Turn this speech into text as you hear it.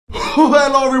Oh,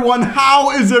 hello everyone,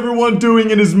 how is everyone doing?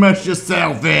 It is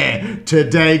MessYourself here.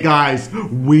 Today, guys,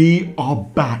 we are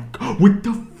back with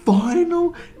the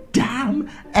final damn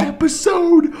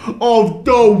episode of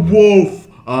The Wolf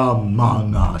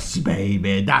Among Us,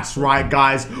 baby. That's right,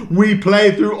 guys. We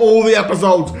played through all the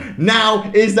episodes.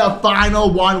 Now is the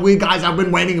final one. We guys have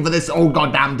been waiting for this all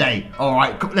goddamn day. All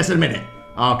right, let's admit it.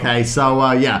 Okay,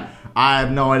 so yeah, I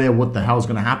have no idea what the hell's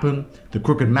gonna happen. The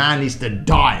crooked man needs to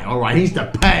die. All right, he needs to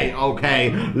pay.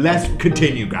 Okay, let's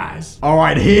continue, guys. All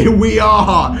right, here we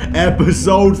are,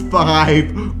 episode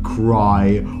 5,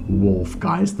 Cry Wolf,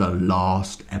 guys. The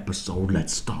last episode.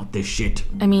 Let's start this shit.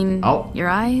 I mean, your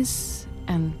eyes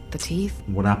and the teeth.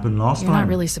 What happened last time? You're not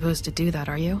really supposed to do that,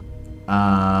 are you?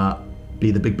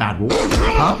 Be the big bad wolf?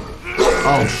 Huh?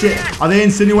 Oh shit! Are they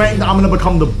insinuating that I'm gonna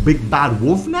become the big bad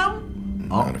wolf now?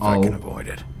 Not if I can avoid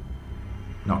it.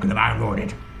 Not gonna avoid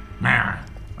it.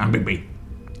 I'm Big B.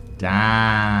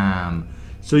 Damn.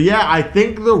 So yeah, I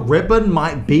think the ribbon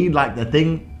might be like the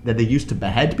thing that they used to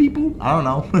behead people. I don't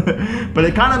know. But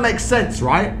it kind of makes sense,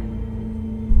 right?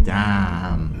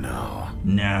 Damn.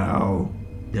 No.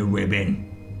 The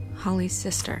ribbon. Holly's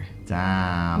sister.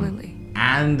 Damn. Lily.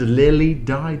 And Lily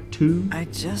died too? I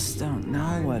just don't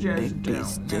know what Big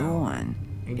B's doing.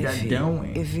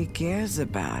 If he cares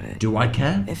about it. Do I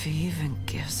care? If he even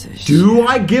gives a shit. Do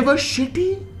I give a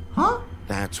shitty? Huh?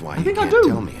 That's why I you think can't I do.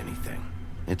 tell me anything.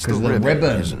 It's the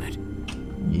ribbon, isn't it?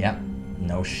 Yep.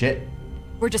 No shit.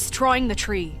 We're destroying the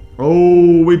tree.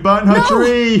 Oh, we burnt her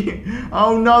tree.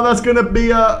 Oh no, that's gonna be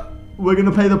we're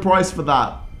gonna pay the price for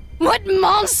that. What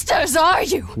monsters are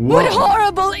you? What? What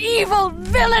horrible, evil,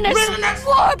 villainous,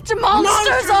 warped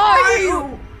monsters are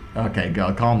you? Okay,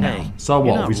 girl, calm down. Hey, So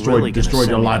what? We destroyed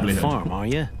your livelihood. Farm, are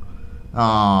you?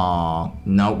 Aw,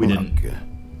 no, we didn't. Look,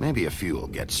 maybe a few will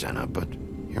get sent up, but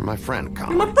you're my friend,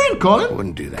 Colin. You're my friend, Colin. I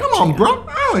wouldn't do that. Come to on, you. bro.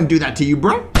 I wouldn't do that to you,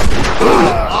 bro.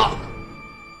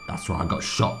 That's right. I got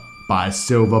shot by a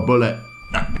silver bullet.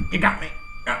 You got me.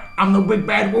 I'm the big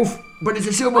bad wolf, but it's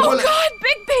a silver bullet. Oh God,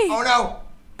 Big B! Oh no.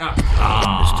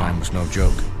 This time was no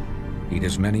joke. Eat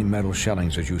as many metal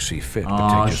shellings as you see fit,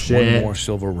 but take just one more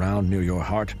silver round near your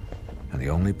heart, and the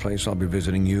only place I'll be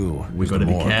visiting you We is gotta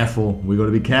the be morgue. careful. We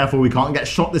gotta be careful. We can't get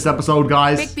shot this episode,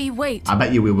 guys. Big B, wait. I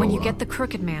bet you we will. When you get the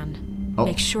crooked man,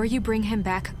 make sure you bring him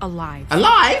back alive.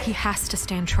 Alive? He has to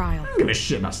stand trial. I don't give a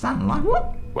shit about standing alive.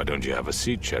 What? Why don't you have a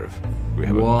seat, Sheriff? We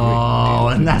have Whoa,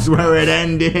 and that's where it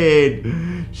ended.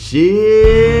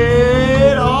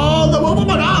 Shit. Oh, the Wolf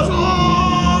Among Us.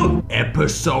 Oh.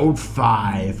 Episode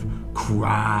 5.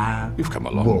 Cry. You've come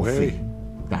a long Wolfie. way.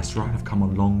 That's right, I've come a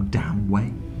long damn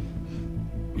way.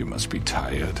 You must be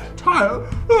tired. Tired?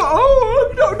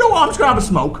 Oh, no, I'm just gonna have a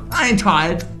smoke. I ain't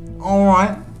tired.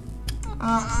 Alright.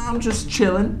 I'm just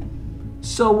chilling.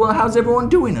 So, how's everyone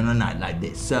doing on a night like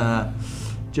this?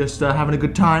 Just having a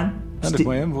good time? And if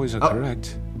my envoys are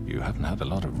correct, you haven't had a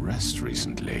lot of rest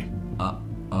recently.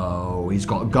 Oh, he's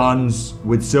got guns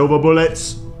with silver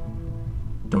bullets.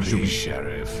 Don't shoot me.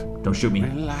 Sheriff. Don't shoot me.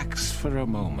 Relax for a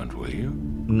moment, will you?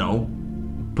 No.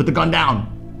 Put the gun down.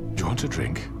 Do you want a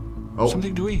drink? Oh.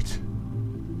 Something to eat?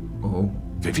 Oh.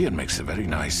 Vivian makes a very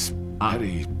nice,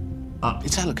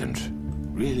 it's elegant.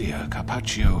 Really, a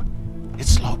carpaccio.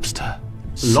 It's lobster.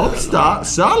 Lobster?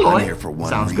 Sirloin? I'm here for one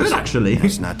Sounds reason. good, actually.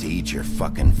 It's not to eat your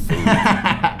fucking food.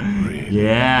 Really?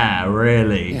 Yeah,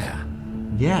 really.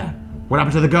 Yeah. What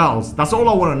happened to the girls? That's all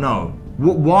I want to know.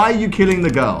 Why are you killing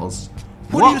the girls?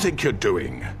 What do you think you're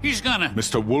doing? He's gonna.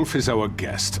 Mr. Wolf is our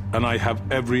guest, and I have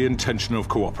every intention of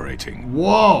cooperating.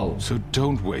 Whoa. So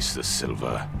don't waste the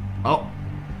silver. Oh.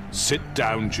 Sit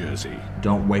down, Jersey.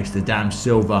 Don't waste the damn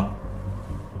silver.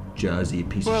 Jersey, you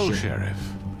piece of shit.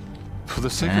 Sheriff, for the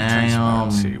sake of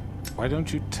transparency, why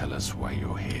don't you tell us why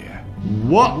you're here?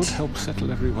 What? It would help settle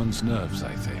everyone's nerves,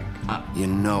 I think. You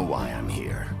know why I'm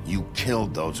here. You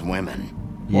killed those women.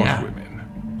 Yeah. What women?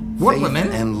 What Faith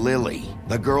women? and Lily,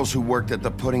 the girls who worked at the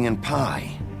Pudding and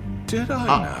Pie. Did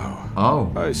I know?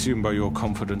 Oh. I assume by your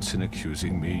confidence in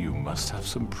accusing me, you must have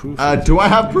some proof. Do I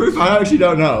have proof? I actually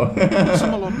don't know.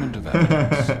 Some allotment of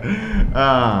evidence.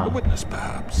 A witness,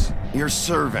 perhaps. Your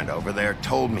servant over there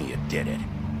told me you did it.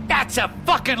 That's a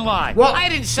fucking lie. What? I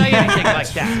didn't say anything like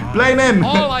that. Blame him.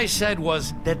 All I said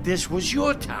was that this was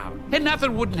your town, and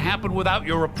nothing wouldn't happen without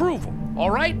your approval. All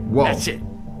right? Whoa. That's it.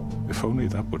 If only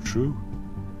that were true.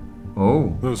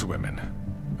 Oh. Those women.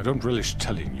 I don't relish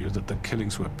telling you that the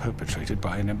killings were perpetrated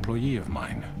by an employee of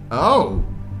mine. Oh.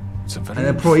 It's a very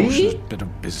An employee? unfortunate bit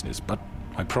of business, but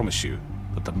I promise you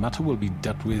that the matter will be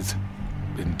dealt with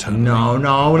internally. No,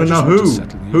 I want to know just want who. to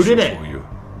settle the Who did issue it? for you,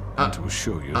 and to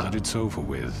assure you that it's over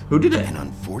with. Who did it? An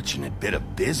unfortunate bit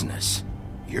of business.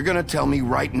 You're gonna tell me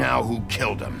right now who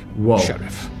killed him. Whoa.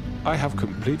 Sheriff, I have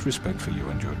complete respect for you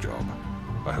and your job.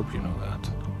 I hope you know that.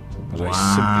 But I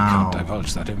simply can't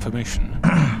divulge that information.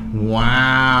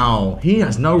 Wow. He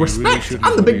has no respect. Really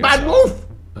I'm the big bad wolf.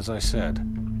 As I said,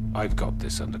 I've got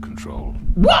this under control.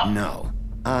 What? No,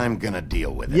 I'm gonna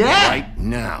deal with it Yeah. right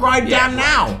now. Right down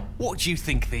now. What do you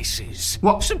think this is?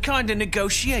 What? Some kind of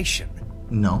negotiation?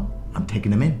 No, I'm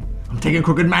taking him in. I'm taking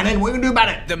Crooked Man in. What are you going to do about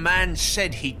it? The man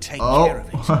said he'd take care of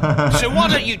it. So why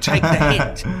don't you take the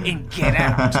hint and get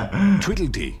out?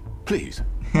 Tweedledee, please.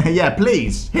 Yeah,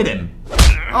 please. Hit him.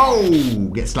 Oh,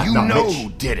 get slapped You up, know bitch. who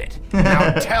did it.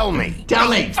 Now tell me. Tell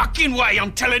me. Fucking way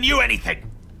I'm telling you anything.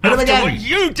 Hit him After again. what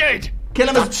you did. Kill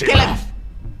him. That's Kill him. enough.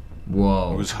 I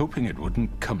Whoa. was hoping it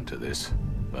wouldn't come to this,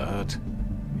 but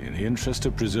in the interest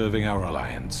of preserving our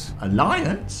alliance,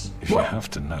 Alliance? if you have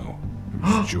to know, it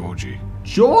was Georgie.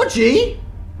 Georgie?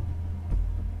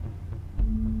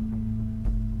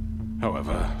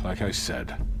 However, like I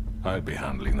said, I'd be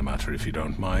handling the matter if you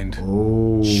don't mind.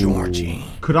 Oh. Georgie.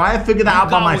 Could I have figured that out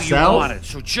by Got what you myself? wanted,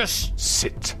 so just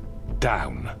Sit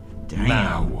down. Damn.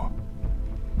 Now.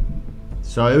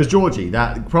 So it was Georgie.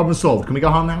 That problem solved. Can we go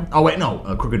home now? Oh wait, no.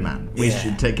 A Crooked Man. We Yeah,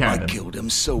 should take care I of him. killed him,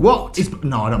 so What?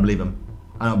 No, I don't believe him.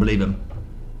 I don't believe him.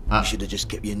 You should have just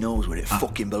kept your nose where it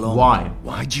fucking belonged. Why?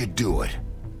 Why'd you do it?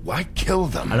 Why kill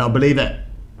them? I don't believe it.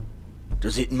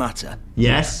 Does it matter?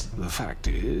 Yes. The fact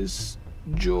is,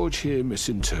 George here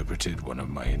misinterpreted one of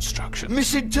my instructions.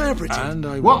 Misinterpreted? And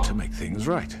I What? want to make things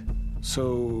right.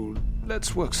 So,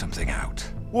 let's work something out.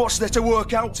 What's there to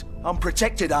work out? I'm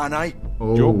protected, aren't I?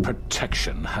 Oh. Your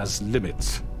protection has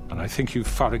limits, and I think you've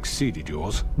far exceeded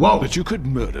yours. Whoa. That you could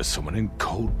murder someone in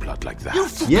cold blood like that. You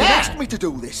fucking Yeah. asked me to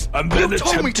do this. and then you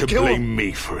told me attempt to to kill blame him.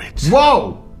 me for it.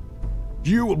 Whoa.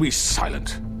 You will be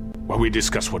silent while we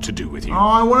discuss what to do with you. Oh,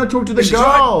 I want to talk to the This is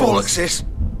right, girls. bollocks, this.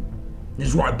 This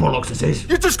is right, bollocks. This is.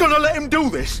 You're just gonna let him do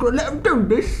this? Gotta let him do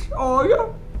this. Oh yeah.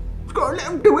 Gotta let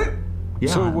him do it. Yeah.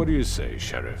 So what do you say,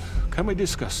 Sheriff? Can we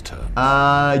discuss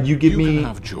terms? You give You me. can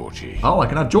have Georgie. Oh, I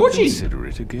can have Georgie. Consider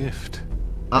it a gift.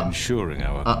 Ensuring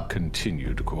our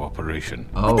continued cooperation.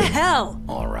 Oh. Hell!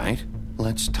 All right,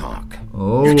 let's talk.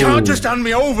 Oh. You can't just hand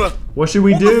me over. What should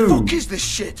we What do? the fuck is this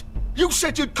shit? You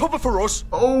said you'd cover for us.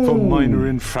 Oh. For minor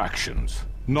infractions,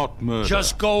 not murder.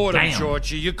 just go with him, Damn.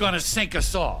 Georgie. You're gonna sink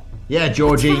us all. Yeah, What's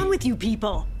Georgie. wrong with you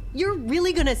people? You're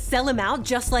really gonna sell him out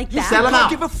just like that? sell him I out.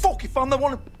 don't give a fuck if I'm the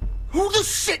one. Who the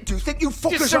shit do you think you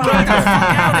fuckers Get the fuck are?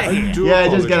 out of here. Do Yeah,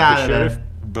 just get apologize, out of there. Sheriff,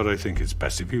 but I think it's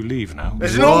best if you leave now.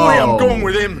 There's no way Whoa. I'm going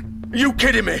with him. Are you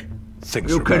kidding me? Things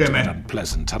You are about kidding to get me?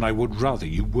 unpleasant, and I would rather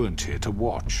you weren't here to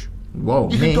watch. Whoa,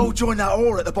 You me. can go join that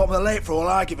hole at the bottom of the lake for all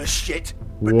I give a shit.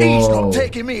 But he's Whoa. not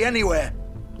taking me anywhere.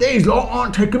 These lot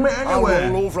aren't taking me I'll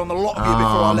anywhere. roll over on the lot of you before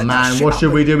I Oh let that man, shit what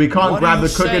should we happen. do? We can't What grab do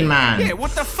the you Crooked say? Man. Yeah,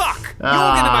 what the fuck? You're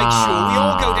gonna make sure we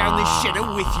all go down this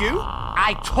shitter with you?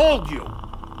 I told you.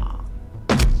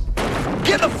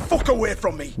 Get the fuck away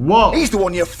from me. Whoa. He's the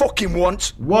one you fucking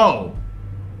want. Whoa.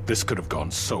 This could have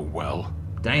gone so well.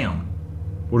 Damn.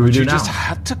 What do we do You now? just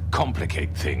had to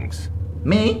complicate things.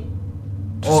 Me?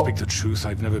 To Oh. speak the truth,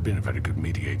 I've never been a very good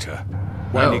mediator.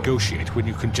 Why Oh. negotiate when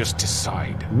you can just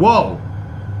decide? Whoa.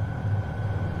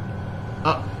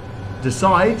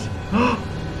 Decide.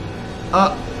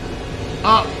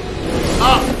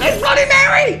 It's Bloody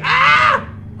Mary! Ah!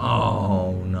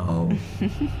 Oh no.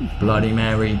 Bloody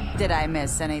Mary. Did I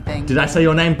miss anything? Did I say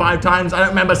your name 5 times? I don't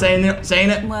remember saying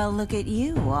it. Well, look at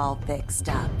you, all fixed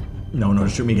up. No, don't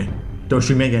shoot me again. Don't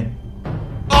shoot me again.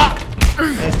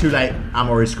 It's too late. I'm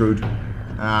already screwed.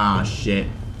 Ah, shit.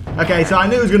 Okay, so I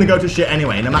knew it was gonna go to shit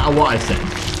anyway, no matter what I said.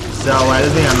 So, it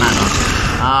doesn't even matter.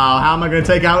 Oh, how am I gonna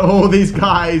take out all these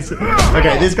guys?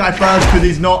 Okay, this guy first, because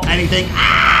he's not anything.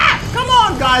 Ah! Come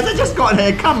on, guys, I just got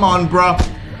here. Come on, bro.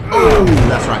 Oh,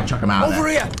 that's right, chuck him out Over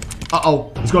there. here.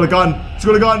 Uh-oh, he's got a gun. He's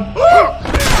got a gun.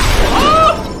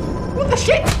 Oh! What the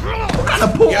shit? What kind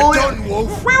of portal? You're done,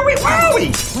 Wolf. Where are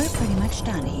we? We're pretty much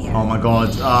done here. Oh my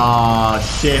god. Ah,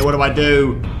 shit. What do I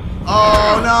do?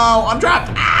 Oh no, I'm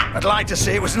trapped. Ah! I'd like to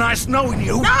say it was nice knowing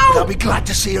you. No. But I'll be glad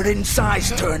to see your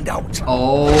insides turned out.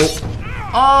 Oh.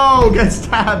 Oh, get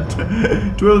stabbed.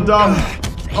 Twiddle dum.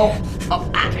 Oh.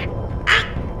 Oh.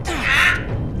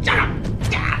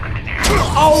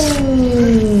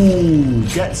 Oh.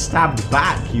 Get stabbed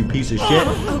back, you piece of shit.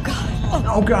 Oh god.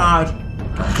 Oh god.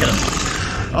 Get him.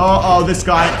 Oh, this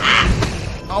guy.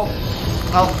 Oh.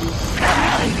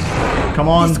 Oh. Come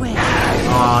on. This way.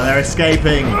 Oh, they're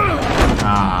escaping.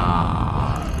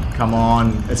 Ah, come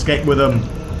on. Escape with them.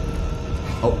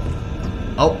 Oh.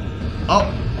 Oh.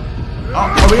 Oh. Oh,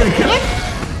 are we gonna kill him?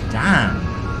 Damn.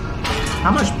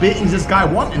 How much beatings does this guy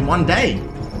want in one day?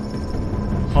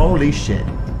 Holy shit.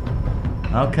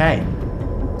 Okay.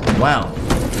 Well,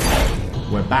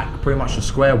 we're back pretty much to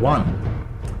square one.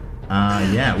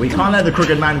 Yeah, we can't let the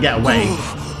crooked man get away.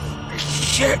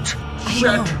 Shit!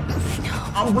 Shit!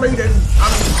 I'm bleeding!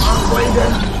 I'm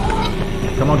bleeding!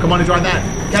 Come on, he's right there.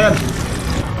 Get him!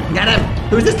 Get him!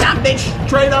 Who's this damn bitch?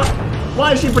 Traitor!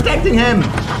 Why is she protecting him?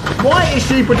 Why is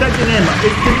she protecting him?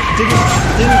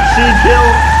 Didn't she kill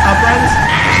our friends?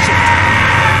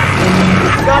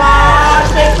 Come on,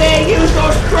 baby! Use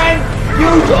your strength!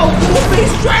 Use your wolfy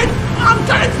strength! I'm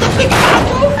turning something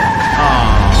powerful!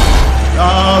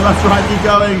 Oh, that's right, keep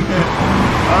going.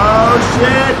 Oh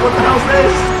shit, what the hell's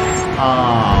this?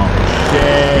 Oh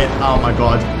shit, oh my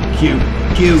god. Q.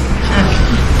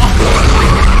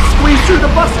 Squeeze through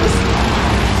the buses.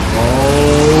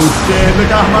 Oh shit, look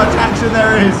how much action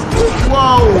there is.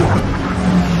 Whoa.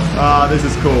 This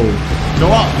is cool.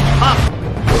 Go up.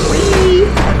 Whee.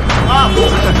 Up.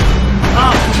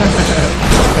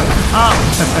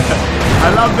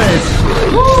 I love this.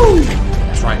 Woo.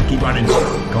 That's right, keep running. Go on.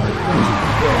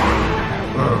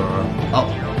 Oh,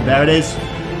 there it is.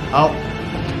 Oh.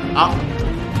 Up.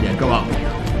 Yeah, go up.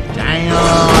 Damn.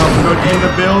 Go in the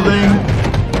building.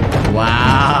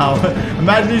 Wow.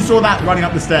 Imagine you saw that running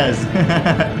up the stairs. Okay,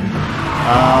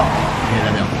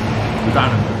 there we are. We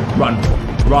found him.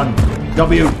 Run.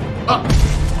 W. Up.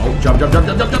 Oh, jump. Up. Jump.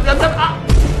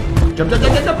 Up.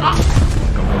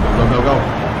 Go.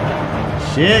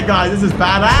 Shit, guys, this is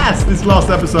badass, this last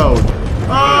episode.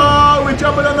 Oh, we're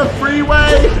jumping on the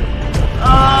freeway.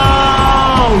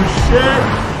 Oh, shit.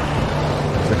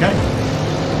 It's okay.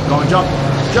 Go on, jump.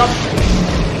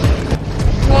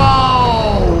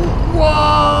 Whoa.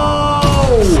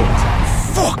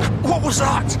 Fuck! What was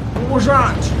that?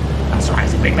 That's right,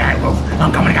 it's a big bad wolf.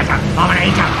 I'm coming to get you. I'm gonna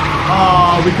eat you.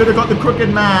 Oh, we could have got the crooked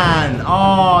man.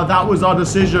 Oh, that was our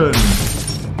decision.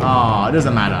 Oh, it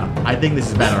doesn't matter. I think this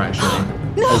is better, actually.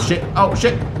 No. Oh,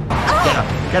 shit.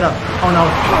 Get up. Oh, no.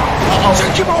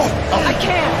 Take him off! I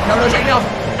can't. No, shake me off.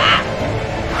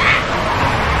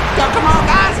 Come on,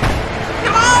 guys.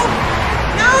 Come on.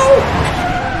 No.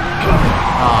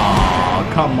 Oh,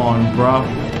 come on, bro.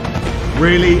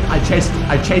 Really? I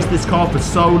chased this car for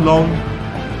so long,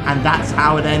 and that's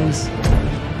how it ends?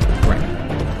 Great.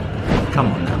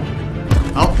 Come on now.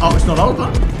 Oh, it's not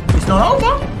over.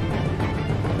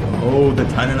 Oh, they're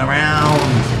turning around.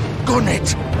 Gun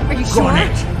it! Are you sure?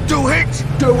 Do it!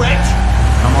 Come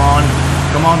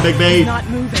on, Big B. Not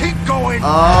moving. Keep going!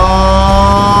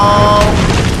 Oh!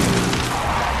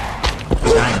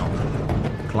 Damn.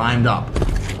 Climbed up.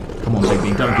 Come on, Big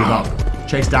B, don't give up.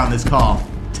 Chase down this car.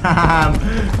 Damn.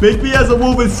 Big B as a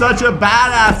wolf is such a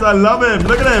badass. I love him.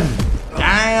 Look at him.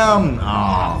 Damn.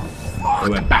 Oh. We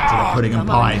went back to the pudding and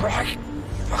pie.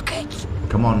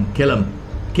 Come on, kill him.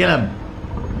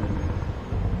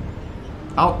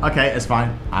 Oh, okay, it's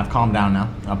fine. I've calmed down now.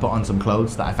 I put on some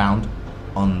clothes that I found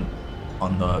on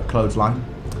the clothesline.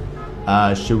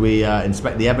 Should we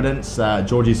inspect the evidence?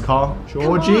 Georgie's car.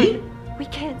 Georgie? We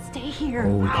can't stay here.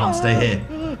 Oh, we can't stay here.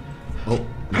 Oh,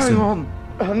 listen. Hang on.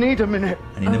 I need a minute.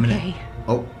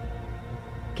 Oh.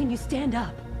 Can you stand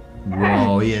up?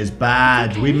 Whoa, he is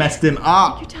bad. We messed him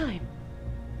up. Take your time.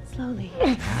 Slowly.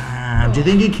 Do you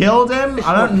think he killed him?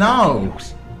 I don't know.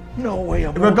 No way.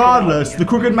 Regardless, the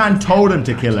crooked man told him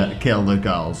to kill the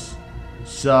girls.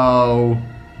 So,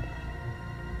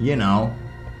 you know,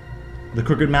 the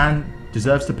crooked man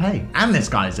deserves to pay. And this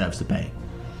guy deserves to pay.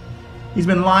 He's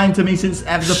been lying to me since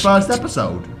the first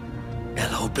episode.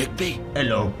 Hello, Big B.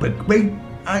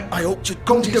 I hope you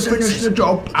come to finish the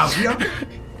job, have you?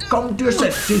 Come to your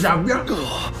senses, have you?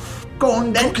 Go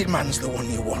on then. Crooked man's the one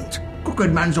you want.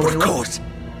 Crooked man's the one you want. Of course.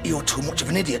 You're too much of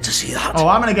an idiot to see that. Oh,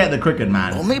 I'm gonna get the crooked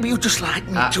man. Or maybe you just like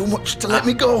me too much to let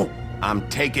me go. I'm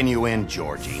taking you in,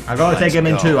 Georgie. I gotta take him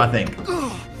in too, I think.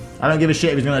 I don't give a shit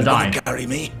if he's gonna die. Carry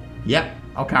me? Yep,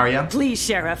 I'll carry you. Please,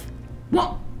 Sheriff.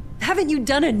 What? Haven't you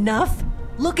done enough?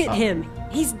 Look at him.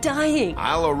 He's dying.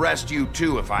 I'll arrest you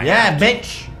too if I Yeah, have to.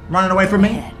 bitch. Running away from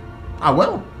me? I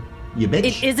will. You bitch.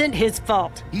 It isn't his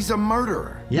fault. He's a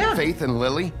murderer. Yeah. Faith and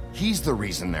Lily, he's the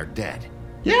reason they're dead.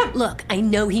 Yeah. Look, I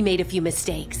know he made a few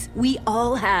mistakes. We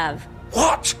all have.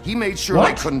 What? He made sure What?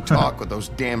 they couldn't talk with those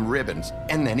damn ribbons,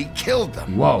 and then he killed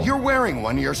them. Whoa. You're wearing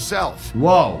one yourself.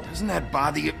 Whoa. Doesn't that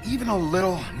bother you even a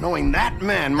little, knowing that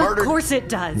man murdered... Of course it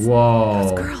does.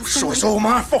 Whoa. Girls So it's all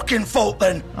my fucking fault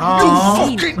then? Aw.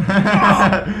 You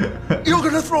fucking... You're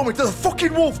gonna throw me to the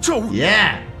fucking wolf too?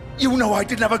 Yeah. You know I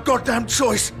didn't have a goddamn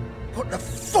choice. What the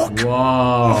fuck?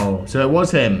 Whoa. So it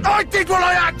was him. I did what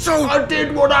I had to! I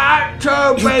did what I had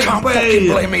to, You can't fucking baby.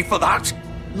 blame me for that.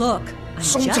 Look, I'm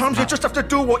Sometimes you just have to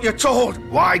do what you're told.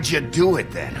 Why'd you do it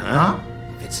then, huh? Huh?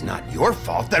 If it's not your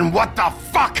fault, then what the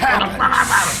fuck happened?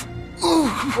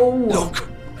 Look,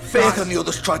 Faith and the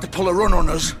others tried to pull a run on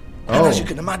us. And as you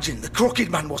can imagine, the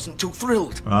crooked man wasn't too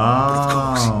thrilled. But of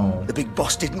course, the big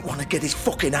boss didn't want to get his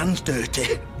fucking hands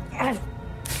dirty.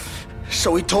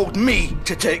 So he told me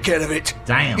to take care of it.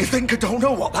 Damn. You think I don't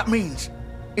know what that means?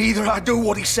 Either I do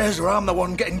what he says or I'm the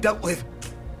one getting dealt with.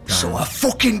 Damn. So I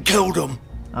fucking killed him.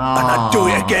 And I'd do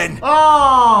it again.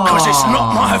 Because it's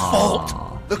not my fault.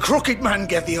 The crooked man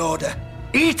gave the order.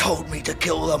 He told me to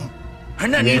kill them.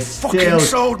 And then he fucking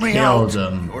sold me out.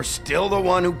 You're still the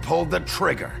one who pulled the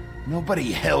trigger.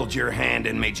 Nobody held your hand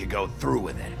and made you go through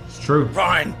with it. It's true.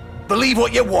 Fine. Believe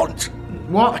what you want.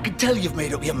 What? I can tell you've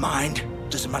made up your mind.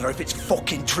 Doesn't matter if it's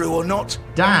fucking true or not.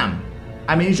 Damn.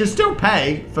 I mean, you should still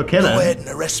pay for killing. Go ahead and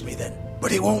arrest me then.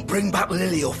 But it won't bring back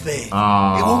Lily or Faye. It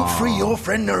won't free your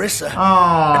friend Narissa. And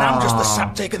I'm just the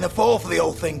sap taking the fall for the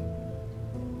whole thing.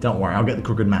 Don't worry, I'll get the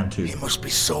crooked man too. It must be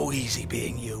so easy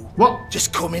being you. What?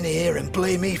 Just come in here and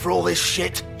blame me for all this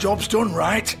shit. Job's done,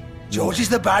 right? George is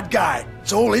the bad guy.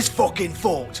 It's all his fucking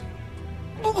fault.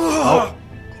 But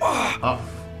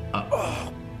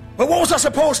what was I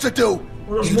supposed to do?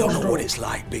 You don't know what it's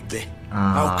like, Bigby.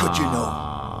 How could you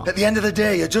know? At the end of the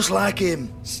day, you're just like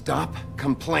him. Stop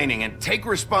complaining and take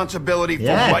responsibility for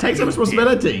Yeah, what take some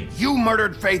responsibility. did. You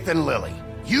murdered Faith and Lily.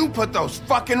 You put those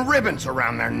fucking ribbons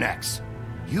around their necks.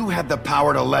 You had the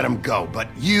power to let them go, but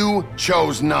you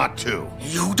chose not to.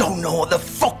 You don't know what the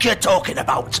fuck you're talking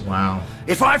about. Wow.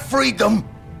 If I freed them,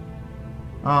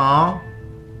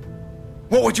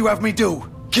 what would you have me do?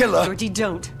 Kill her? Georgie,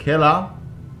 don't. Kill her?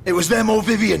 It was them or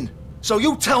Vivian. So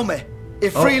you tell me,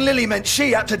 if freeing Lily meant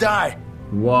she had to die,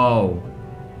 Whoa.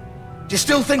 do you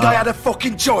still think I had a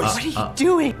fucking choice? What are you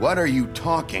doing? What are you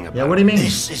talking about? Yeah, what do you mean?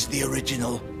 This is the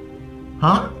original.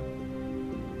 Huh?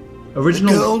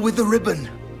 Original? Girl with the ribbon.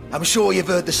 I'm sure you've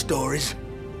heard the stories.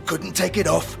 Couldn't take it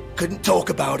off, couldn't talk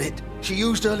about it. She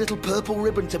used her little purple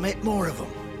ribbon to make more of them.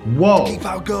 Whoa. To keep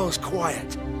our girls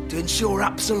quiet, to ensure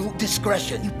absolute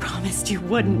discretion. You promised you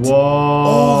wouldn't. Whoa.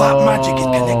 All that magic is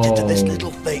connected to this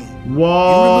little thing.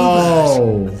 Whoa. You remove hers,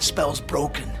 and the spell's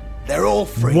broken. They're all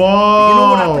free. Whoa. But you know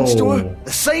what happens to her?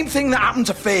 The same thing that happened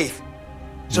to Faith.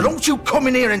 So don't you come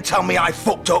in here and tell me I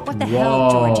fucked up. What the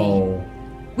hell, Georgie?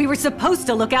 We were supposed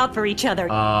to look out for each other.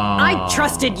 I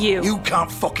trusted you. You can't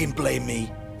fucking blame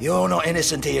me. You're not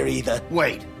innocent here either.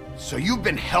 Wait, so you've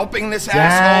been helping this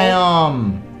asshole?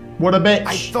 Damn. What a bitch.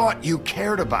 I thought you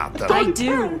cared about them. I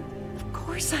do. Of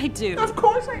course I do. Of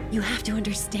course I do. You have to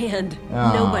understand.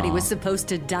 Nobody was supposed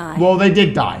to die. Well, they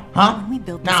did die, huh? When we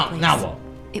built this place, now what?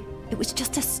 It was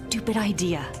just a stupid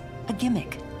idea. A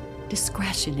gimmick.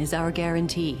 Discretion is our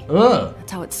guarantee.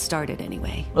 That's how it started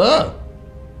anyway.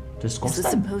 Disgusting.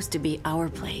 This was supposed to be our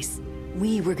place.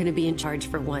 We were going to be in charge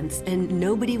for once, and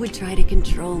nobody would try to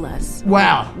control us.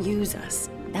 Wow. Use us.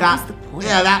 That was the point.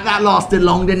 Yeah, that lasted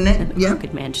long, didn't it? And the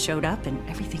crooked man showed up, and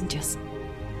everything just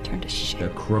turned to shit. The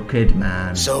crooked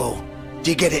man. So,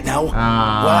 do you get it now? Well,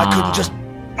 I couldn't just...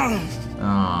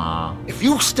 If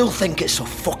you still think it's so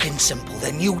fucking simple,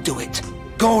 then you do it.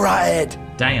 Go right ahead.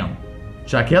 Damn.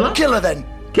 Should I kill her? Kill her then.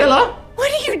 Kill her? What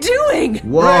are you doing?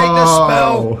 Whoa. Break the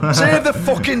spell. Save the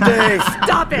fucking day.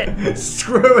 Stop it.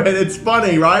 Screw it. It's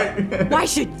funny, right? Why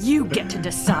should you get to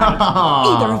decide?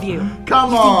 Either of you.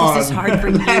 Come you on. think this is hard for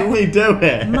you? Let me do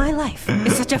it. My life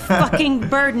is such a fucking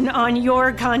burden on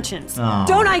your conscience.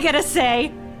 Don't I get a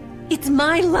say? It's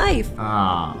my life.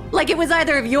 Like it was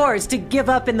either of yours to give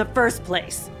up in the first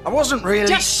place. I wasn't really...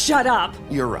 Just shut up.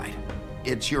 You're right.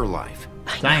 It's your life.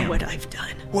 I know what I've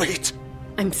done. Wait.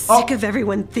 I'm sick of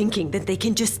everyone thinking that they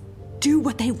can just do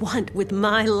what they want with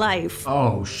my life.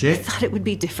 Oh, shit. I thought it would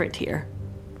be different here.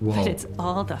 Whoa. But it's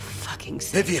all the fucking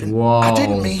same. Vivian, Whoa. I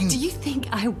didn't mean... Do you think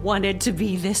I wanted to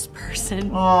be this person?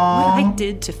 Aww. What I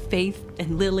did to Faith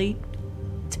and Lily?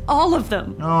 To all of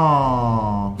them.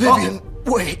 Aww. Vivian,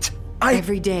 wait.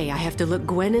 Every day I have to look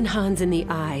Gwen and Hans in the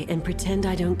eye and pretend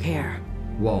I don't care.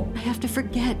 Whoa. I have to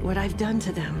forget what I've done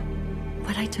to them.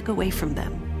 What I took away from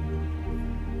them.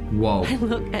 Whoa. I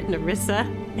look at Narissa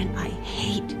and I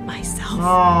hate myself.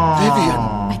 Vivian.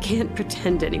 I can't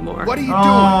pretend anymore. What are you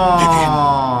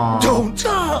Vivian, doing?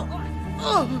 don't.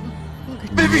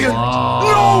 Vivian,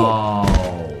 Whoa.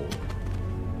 no.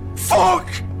 Fuck.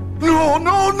 No.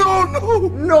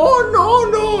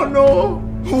 No.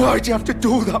 Why'd you have to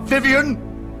do that, Vivian?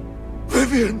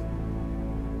 Vivian.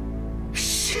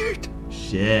 Shit.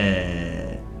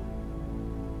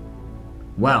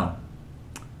 Well.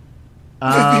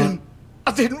 Vivian,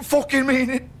 I didn't fucking mean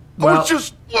it. I was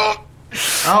just...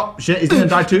 Oh, shit. He's gonna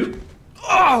die too?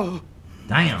 Oh.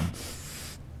 Damn.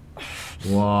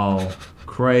 Whoa.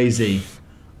 Crazy.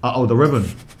 Uh-oh, the ribbon.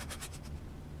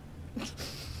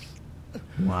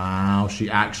 Wow, she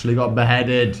actually got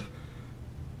beheaded.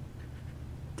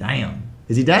 Damn.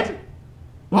 Is he dead?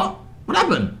 What? What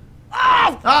happened?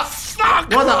 Oh, fuck!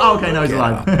 What the? Oh, okay, no, he's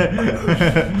alive.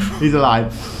 He's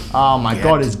alive. Oh my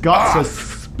god, his guts are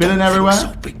spilling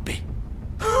everywhere.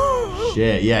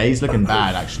 Shit, yeah, he's looking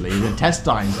bad, actually. His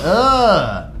intestines.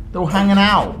 Ugh! They're all hanging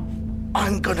out.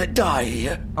 I'm gonna die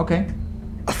here. Okay.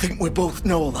 I think we both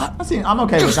know that. I'm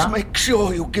okay with that. Just make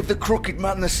sure you give the crooked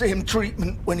man the same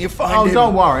treatment when you find him. Oh,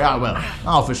 don't worry, I will.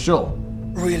 Oh, for sure.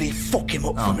 Really fuck him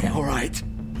up for me, alright?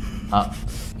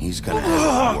 He's gonna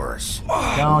have it worse.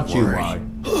 Don't you worry.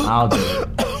 I'll do it.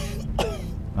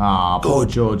 Ah, poor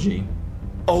Georgie.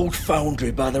 Old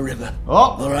foundry by the river.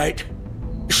 Oh! Alright?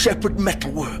 Shepherd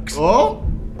Metalworks. Oh!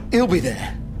 He'll be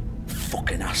there.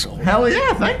 Fucking asshole. Hell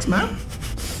yeah, thanks, man.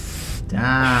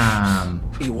 Damn.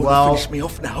 You want to finish me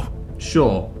off now?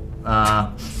 Sure.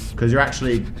 Because you're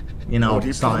actually, you know,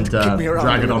 starting to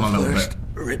drag it on a little bit.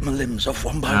 Rip my limbs off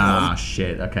one by one. Ah,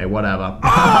 shit. Okay, whatever.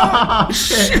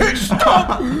 Shit,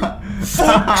 stop!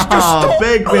 Oh,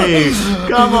 Bigby!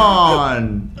 Come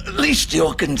on! At least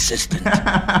you're consistent.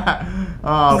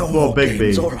 Oh, no poor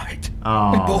Bigby. Alright.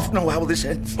 Oh. We both know how this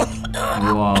ends.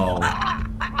 Whoa.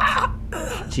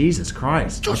 Jesus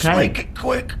Christ. Just okay. make it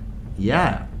quick.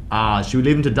 Yeah. Should we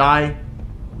leave him to die?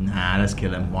 Nah, let's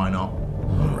kill him. Why not?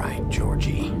 All right,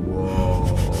 Georgie.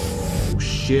 Whoa.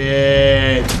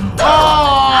 Shit. Oh!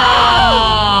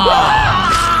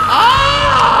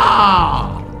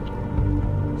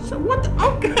 So what the,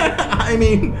 okay. I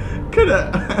mean, could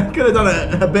have done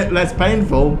it a bit less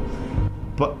painful.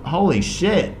 But holy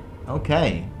shit.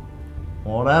 Okay.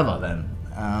 Whatever then.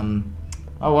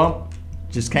 Oh well.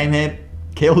 Just came here,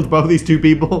 killed both these two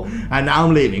people, and now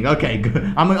I'm leaving. Okay,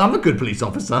 good. I'm a good police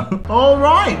officer. All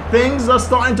right, things are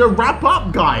starting to wrap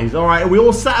up, guys. All right, are we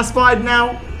all satisfied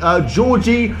now?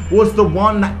 Georgie was the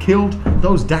one that killed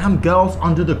those damn girls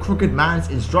under the crooked man's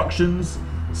instructions.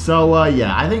 So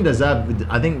yeah, I think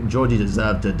Georgie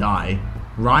deserved to die,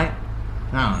 right?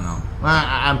 I don't know.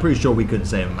 I'm pretty sure we couldn't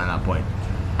save him at that point,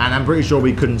 and I'm pretty sure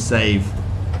we couldn't save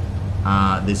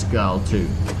this girl too.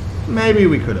 Maybe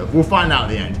we could have. We'll find out at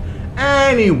the end.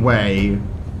 Anyway,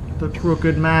 the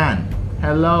crooked man.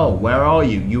 Hello, where are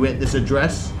you? You at this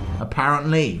address?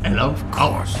 Apparently. Hello? Of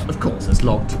course. Oh, of course, it's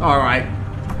locked. Alright.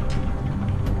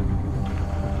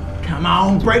 Come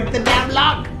on, break the damn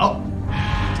lock! Oh.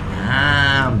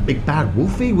 Damn, big bad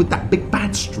Wolfie with that big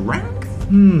bad strength?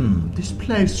 This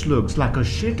place looks like a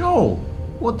shithole.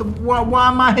 What the, why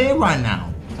am I here right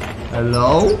now?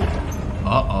 Hello?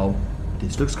 Uh-oh.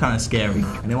 This looks kind of scary.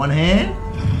 Anyone here?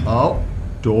 Oh,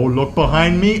 door locked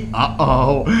behind me.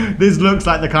 Uh-oh. This looks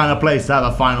like the kind of place to have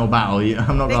a final battle.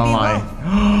 I'm not gonna lie.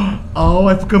 Oh,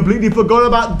 I completely forgot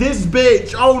about this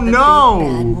bitch. Oh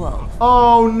no.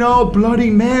 Oh no,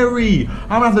 Bloody Mary.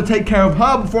 I'm gonna have to take care of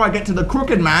her before I get to the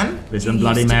crooked man. Listen,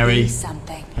 Bloody Mary.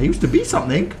 I used to be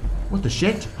something. What the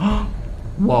shit?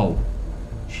 Whoa.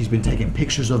 She's been taking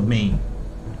pictures of me.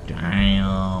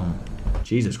 Damn.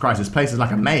 Jesus Christ, this place is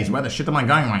like a maze. Where the shit am I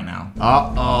going right now?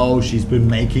 Uh-oh, she's been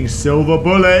making silver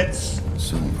bullets.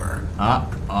 Silver.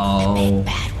 Uh-oh.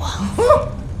 Bad wolf.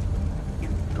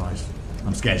 Guys,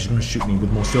 I'm scared she's gonna shoot me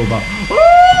with more silver.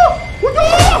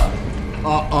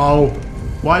 Uh-oh.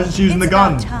 Why isn't she using the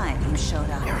gun? Time you showed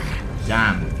up.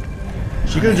 Damn.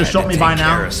 She could have just shot me by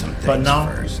now, but no.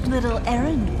 First. Little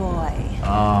errand boy.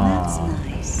 That's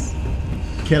nice.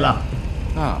 Killer.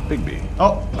 Ah, Bigby.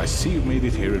 Oh. I see you made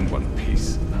it here in one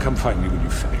piece. Come find me when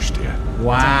you've finished here.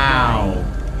 Wow.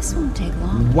 This won't take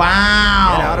long.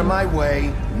 Wow. Get out of my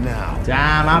way now.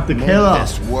 Damn, I have to Make kill her.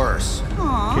 this worse.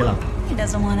 Aw, Kill her. he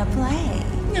doesn't want to play.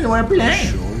 You don't want to play.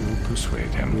 Sure, you'll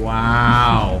persuade him.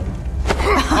 Wow.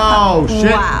 Oh,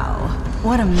 shit. Wow.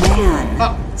 What a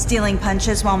man. Stealing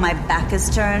punches while my back is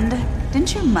turned.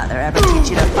 Didn't your mother ever teach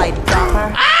you to fight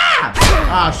proper?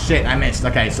 Oh shit, I missed.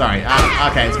 Okay, sorry.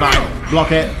 Okay, it's fine.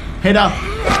 Block it. Hit her.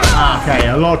 Okay,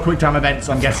 a lot of quick time events,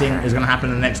 I'm guessing, is going to happen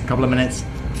in the next couple of minutes.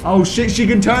 Oh shit, she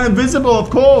can turn invisible, of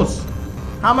course.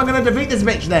 How am I going to defeat this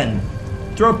bitch then?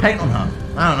 Throw paint on her.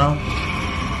 I don't know.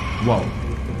 Whoa.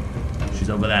 She's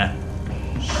over there.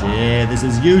 Shit, this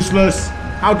is useless.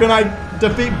 How can I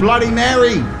defeat Bloody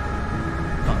Mary?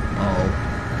 Uh-oh.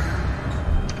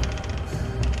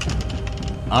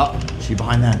 Oh, she's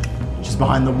behind there. She's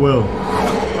behind the wheel.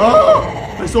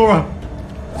 Oh! I saw her.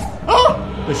 Oh!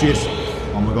 There she is.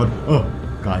 Oh my god. Oh.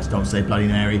 Guys, don't say Bloody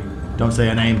Mary. Don't say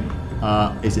her name.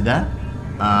 Is it there?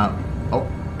 Oh.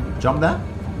 Jump there.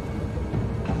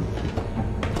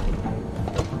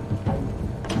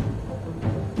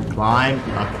 Climb.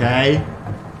 Okay.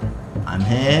 I'm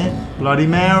here. Bloody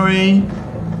Mary.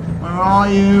 Where are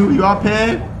you? You up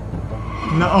here?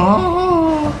 No.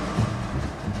 Oh.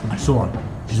 I saw her.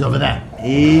 She's over there.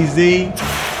 Easy.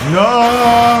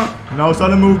 No. No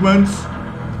sudden movements.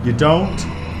 You don't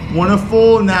want to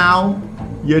fall now.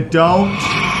 You don't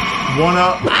want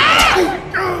to...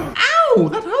 Ow! Ow!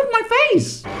 That hurt my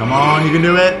face. Come on, you can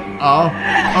do it. Oh.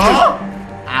 Oh.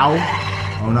 Ow.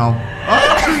 Oh, no. Oh.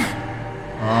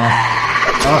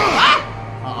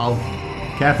 Uh-oh.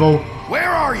 Careful. Where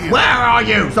are you? Where are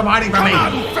you? Stop hiding from me. Come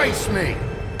out and face me.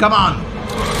 Come on.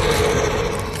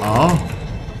 Oh.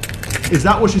 Is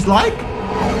that what she's like?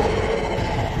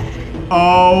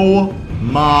 Oh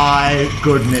my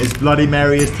goodness. Bloody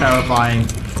Mary is terrifying.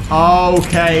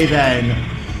 Okay then.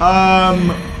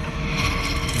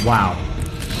 Wow.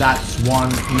 That's one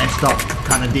messed up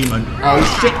kind of demon. Oh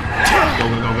shit. Go,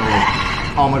 go, go, go, go.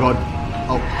 Oh my god.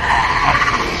 Oh.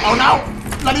 Oh no.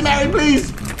 Bloody Mary,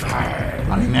 please.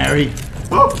 Bloody Mary.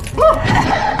 Oh, oh.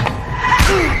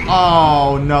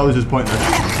 Oh no, this is pointless.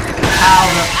 How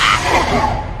the...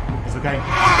 It's okay.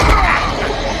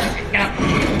 Get up.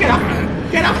 Get up.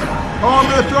 Get up. Oh, I'm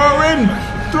gonna throw her in.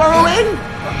 Throw her in.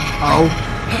 Oh.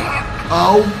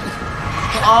 Oh.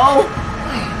 Oh.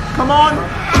 Come on.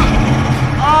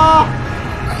 Oh.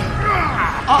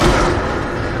 Oh.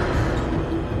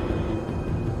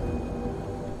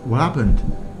 What happened?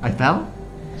 I fell?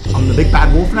 I'm the big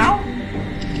bad wolf now?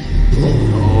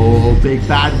 Oh, big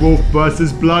bad wolf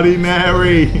versus Bloody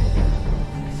Mary.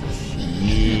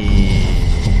 Yeah.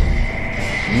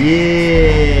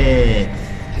 Yeah.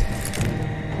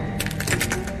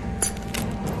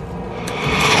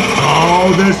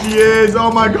 Oh, there she is.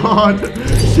 Oh my god.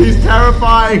 She's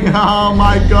terrifying. Oh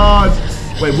my god.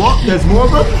 Wait, what? There's more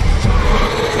of them?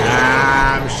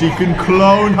 Damn, she can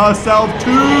clone herself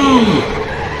too.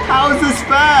 How is this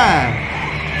fair?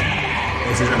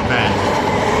 This isn't fair.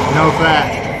 No fair.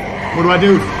 What do I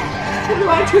do? What do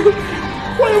I do?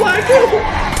 What do I do?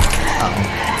 Uh-oh.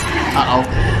 Uh-oh.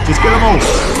 Just kill them all.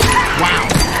 Wow.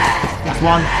 That's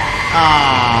one.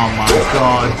 Oh my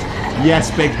god.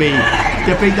 Yes, Big B.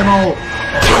 Defeat them all.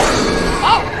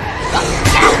 Oh!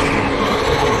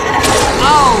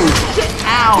 Oh, shit.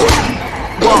 Ow.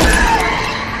 Whoa.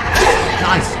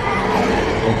 Nice.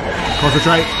 Oh.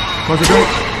 Concentrate. Concentrate.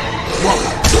 Whoa.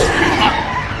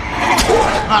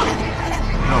 Ah.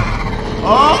 No.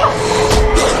 Oh!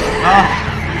 Ah!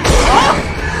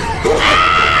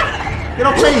 Get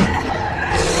off me!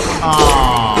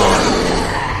 Ah!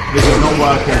 This is not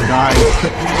working, guys.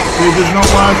 This is not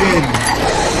working.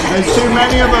 There's too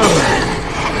many of them.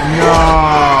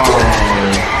 No!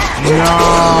 No!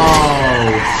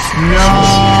 No!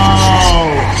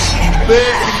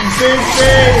 Big B!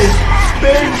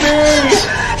 Big B!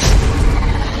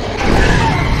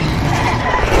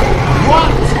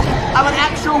 What? I'm an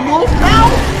actual wolf now?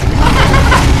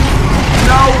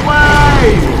 No way!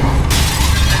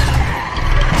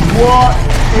 What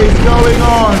is going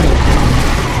on?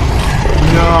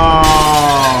 No!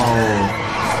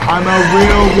 I'm a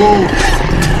real wolf!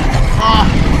 Ah!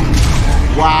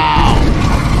 Wow!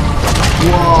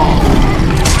 Whoa!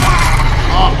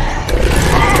 Ah!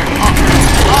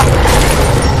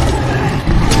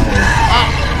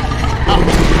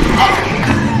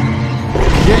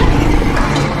 Shit!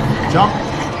 Jump!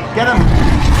 Get him!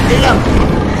 Eat him!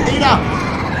 Eat him!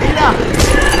 Eat him!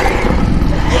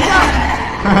 Eat him!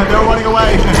 They're all running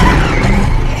away!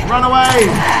 Run away!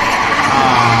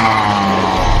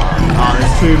 Oh,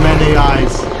 there's too many,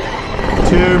 guys.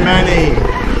 Too many.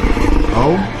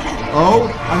 Oh, oh,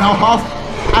 and I'll huff,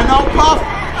 and I'll puff,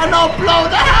 and I'll blow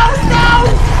the house down!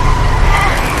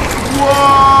 Whoa!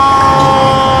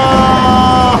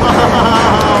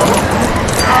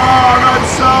 Oh,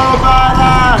 that's so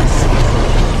badass!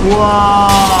 Whoa!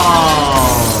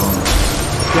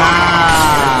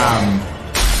 Damn!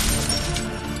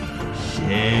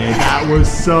 Shit, that was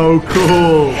so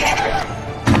cool!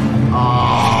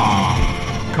 Oh,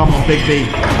 come on, Big B.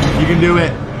 You can do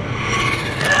it.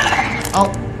 Oh.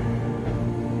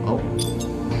 Oh.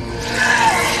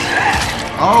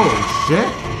 Oh, shit.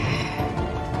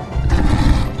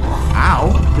 Ow.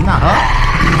 Didn't that hurt?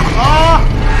 Oh.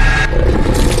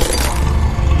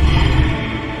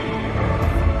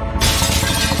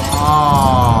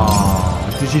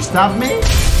 Oh. Did she stab me?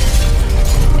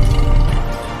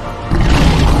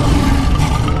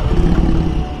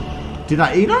 Did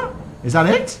I eat her? Is that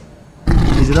it?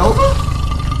 Is it over?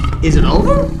 Is it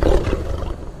over?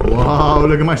 Whoa,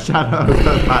 look at my shadow.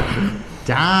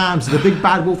 Damn, so the big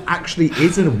bad wolf actually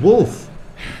is a wolf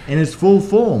in his full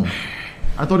form.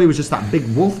 I thought he was just that big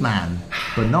wolf man.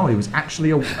 But no, he was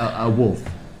actually a wolf.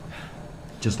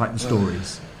 Just like the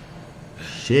stories.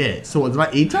 shit. So did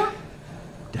I eat her?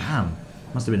 Damn.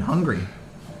 Must have been hungry.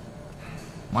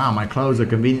 Wow, my clothes are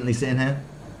conveniently sitting here.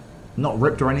 Not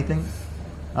ripped or anything.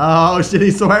 Oh shit,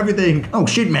 he saw everything. Oh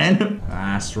shit, man.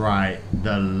 That's right.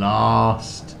 The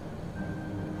last.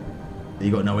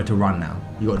 You got nowhere to run now.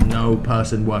 You got no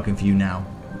person working for you now.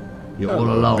 You're all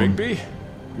alone. Bigby,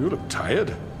 you look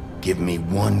tired. Give me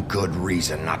one good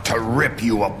reason not to rip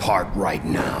you apart right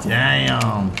now.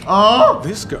 Damn. Oh!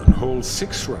 This gun holds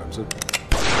 6 rounds of...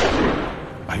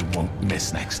 I won't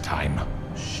miss next time.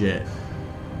 Shit.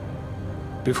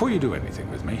 Before you do anything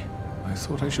with me, I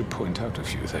thought I should point out a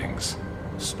few things.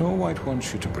 Snow White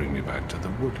wants you to bring me back to the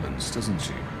woodlands, doesn't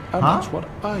she? And that's what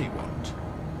I want.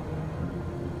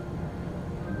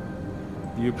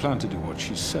 You plan to do what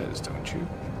she says, don't you?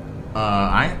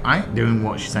 I ain't doing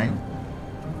what she's saying.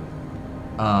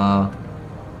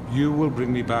 You will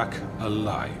bring me back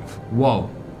alive. Whoa.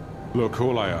 Look,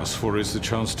 all I ask for is the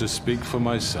chance to speak for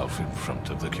myself in front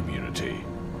of the community.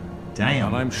 Damn.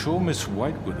 And I'm sure Miss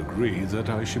White would agree that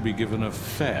I should be given a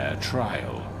fair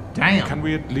trial. Damn. Can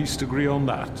we at least agree on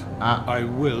that? I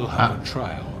will have a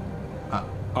trial.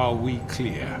 Are we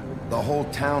clear? The whole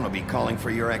town will be calling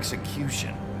for your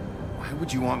execution. Why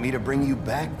would you want me to bring you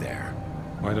back there?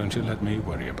 Why don't you let me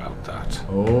worry about that?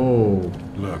 Oh.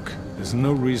 Look, there's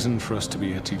no reason for us to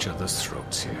be at each other's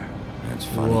throats here. That's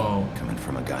funny. Whoa. Coming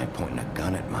from a guy pointing a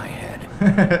gun at my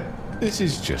head. This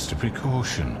is just a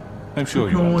precaution. I'm sure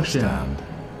you understand.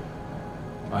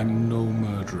 I'm no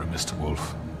murderer, Mr.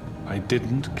 Wolf. I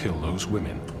didn't kill those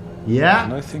women. Yeah.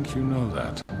 And I think you know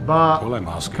that. But all I'm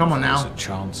asking come on for now. is a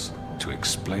chance to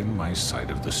explain my side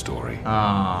of the story.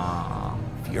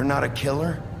 If you're not a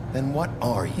killer, then what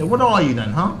are you? Yeah, what are you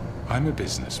then, huh? I'm a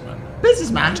businessman.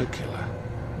 Businessman? Not a killer.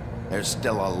 There's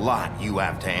still a lot you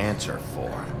have to answer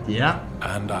for. Yeah.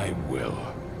 And I will.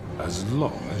 As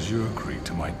long as you agree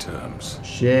to my terms.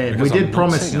 Shit, because we did I'm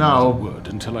promise not no. saying another word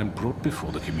until I'm brought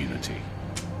before the community.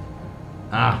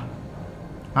 I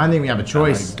don't think we have a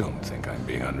choice. And I don't think I'm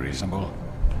being unreasonable.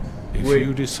 If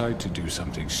you decide to do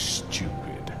something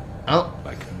stupid,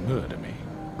 like murder me,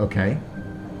 okay,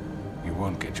 you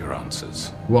won't get your answers.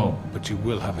 Whoa. But you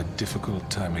will have a difficult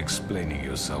time explaining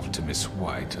yourself to Miss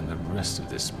White and the rest of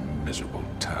this miserable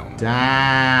town.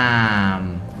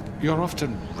 Damn. You're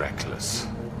often reckless.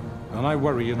 And I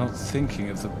worry you're not thinking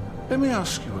of the... Let me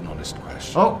ask you an honest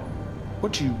question. Oh.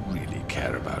 What do you really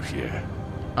care about here?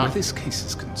 Where this case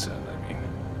is concerned, I mean.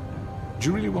 Do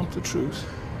you really want the truth?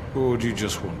 Or do you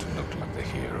just want to look like the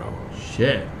hero?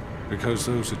 Shit. Because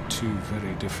those are two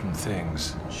very different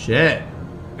things. Shit.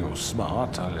 You're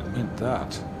smart, I'll admit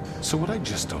that. So what I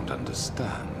just don't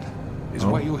understand is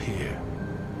why you're here.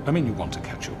 I mean, you want to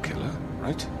catch your killer,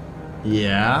 right?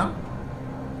 Yeah.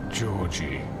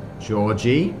 Georgie.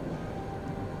 Georgie?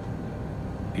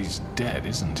 He's dead,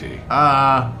 isn't he?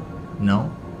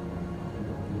 No.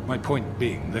 My point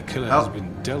being, the killer has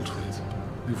been dealt with.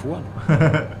 You've won.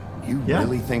 You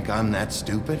really think I'm that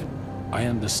stupid? I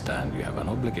understand you have an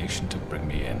obligation to bring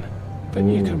me in. But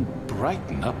you can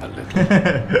brighten up a little.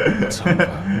 It's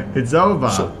over. It's over.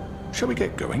 So, shall we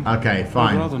get going? Okay,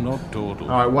 fine. I'd rather not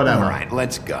dawdle. Alright, whatever. Alright,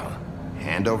 let's go.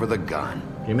 Hand over the gun.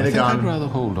 Give me the gun. I'd rather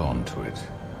hold on to it,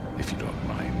 if you don't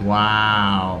mind.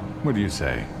 Wow. What do you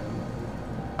say?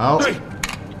 Oh. Hey!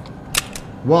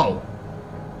 Whoa.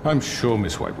 I'm sure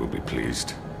Miss White will be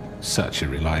pleased. Such a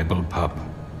reliable pup.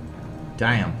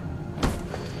 Damn.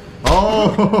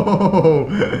 Oh.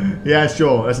 Yeah,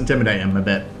 sure. Let's intimidate him a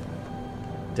bit.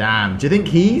 Damn. Do you think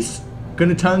he's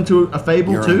gonna turn into a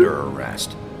fable You're too? under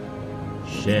arrest.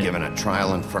 Shit. Given a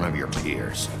trial in front of your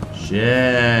peers.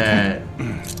 Shit.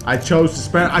 I chose to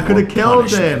spend. I could have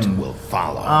killed him. Will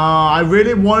follow. I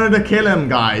really wanted to kill him,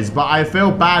 guys, but I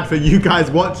feel bad for you guys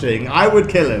watching. I would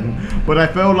kill him, but I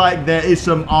feel like there is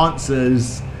some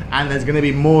answers, and there's gonna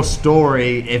be more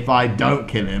story if I don't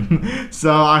kill him.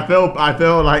 So I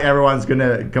feel like everyone's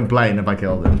gonna complain if I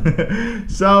kill him.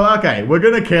 So okay, we're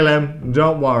gonna kill him.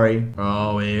 Don't worry.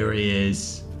 Oh, here he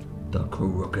is, the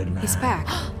crooked man. He's back.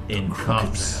 In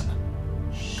cuffs.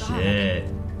 Shit.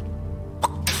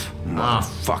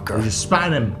 Motherfucker. We're just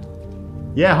spatting him.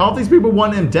 Yeah, half these people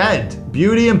want him dead.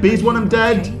 Beauty and Beast want him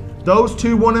dead. Those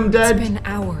two want him dead. It's been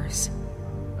hours.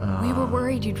 We were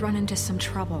worried you'd run into some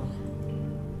trouble.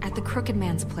 At the Crooked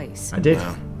Man's place. I did.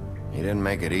 Well, he didn't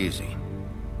make it easy.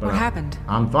 What happened?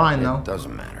 I'm fine, though. It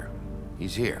doesn't matter.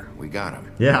 He's here. We got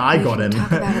him. Yeah, I got him.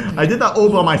 I did that all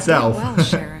by myself. Well,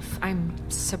 Sheriff, I'm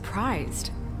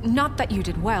surprised. Not that you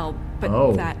did well,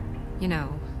 but that, you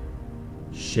know.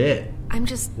 Shit. I'm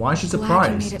just Why is she glad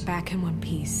surprised? you made it back in one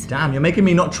piece. Damn, you're making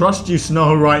me not trust you,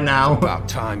 Snow, right now. About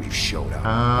time you showed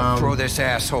up. Throw this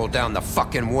asshole down the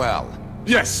fucking well.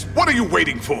 Yes, what are you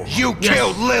waiting for? You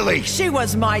killed Lily! She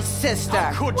was my sister.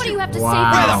 What do you have to say Where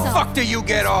for the yourself? fuck do you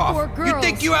get off? Poor You girls.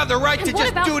 think you have the right And to what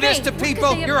just about do this Faith? to What could people?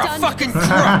 they have You're a done to fucking deserve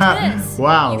crook! this?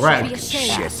 Wow, You should right. be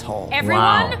ashamed. Shithole. Everyone,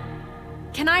 Wow.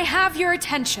 can I have your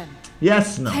attention?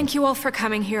 Yes, no. Thank you all for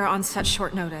coming here on such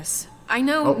short notice. I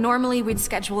know normally we'd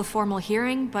schedule a formal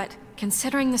hearing, but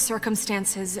considering the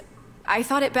circumstances, I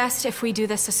thought it best if we do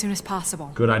this as soon as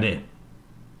possible. Good idea.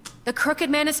 The Crooked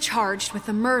Man is charged with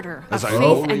the murder As of I Faith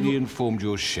already and... informed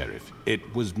your sheriff,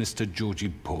 it was Mr. Georgie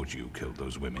Porgy who killed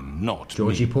those women, not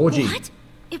Georgie me. Porgy. What?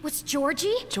 It was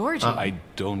Georgie? Georgie. I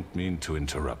don't mean to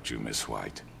interrupt you, Miss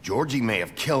White. Georgie may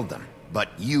have killed them, but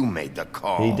you made the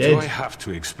call. He did. Do I have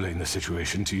to explain the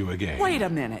situation to you again? Wait a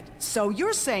minute. So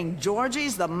you're saying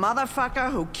Georgie's the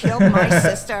motherfucker who killed my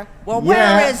sister? Well,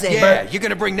 Yeah, where is he? Yeah, you're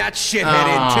gonna bring that shithead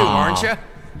in too, aren't you?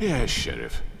 Yes,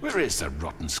 Sheriff. Where is that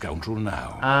rotten scoundrel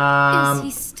now? Is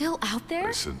he still out there?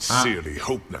 I sincerely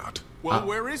hope not. Well,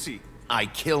 where is he? I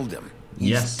killed him. He's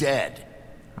Yes. dead.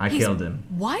 I killed him.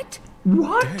 What?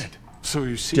 What? Dead. So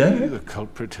you see, Dead? the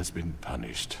culprit has been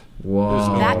punished. Whoa. There's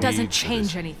no That need doesn't for change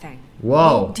this. anything.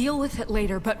 Whoa. We'll deal with it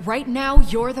later, but right now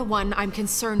you're the one I'm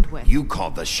concerned with. You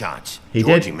called the shots. He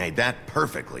Georgie did. made that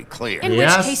perfectly clear. In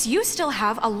Yes. which case you still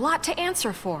have a lot to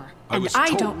answer for. I And was I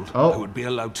told don't. Oh. I would be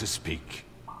allowed to speak.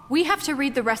 We have to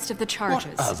read the rest of the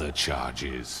charges. What other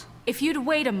charges? If you'd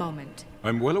wait a moment.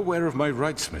 I'm well aware of my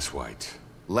rights, Miss White.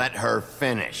 Let her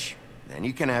finish. Then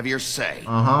you can have your say.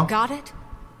 Got it?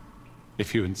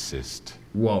 If you insist.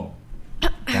 Whoa.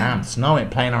 Damn, Snow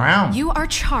ain't playing around. You are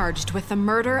charged with the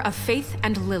murder of Faith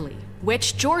and Lily,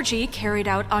 which Georgie carried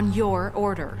out on your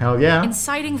order. Hell yeah.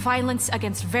 Inciting violence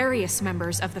against various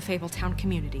members of the Fabletown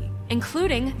community,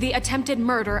 including the attempted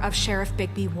murder of Sheriff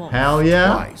Bigby Wolf. Hell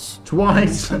yeah. Twice. Twice.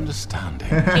 Misunderstanding.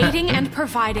 Aiding and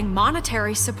providing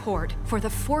monetary support for the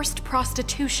forced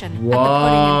prostitution and the putting in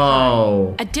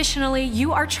Whoa. crime. Additionally,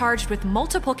 you are charged with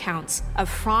multiple counts of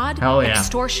fraud, Hell yeah.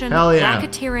 extortion, Hell yeah.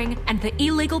 racketeering, and the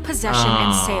illegal possession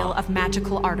and sale of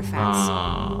magical artifacts.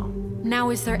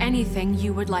 Now, is there anything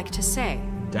you would like to say?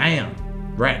 Damn.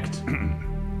 Wrecked.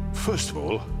 First of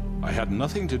all, I had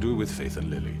nothing to do with Faith and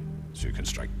Lily, so you can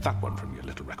strike that one from your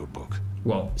little record book.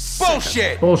 Whoa.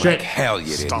 Bullshit! Bullshit. Like hell you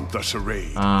didn't. Stop the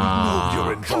charade. No,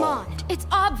 you're involved. Come on, it's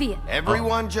obvious.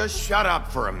 Everyone just shut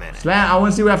up for a minute. Slant, I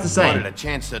want to see what I have to Wanted a say.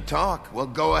 chance to talk. Well,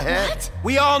 go ahead. What?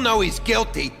 We all know he's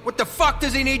guilty. What the fuck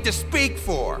does he need to speak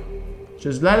for?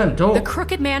 Just let him The talk.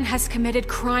 Crooked Man has committed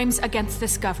crimes against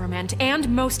this government and,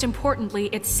 most importantly,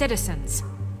 its citizens.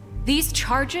 These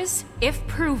charges, if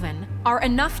proven, are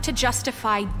enough to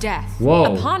justify death,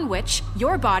 Whoa. upon which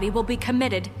your body will be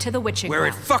committed to the witching Where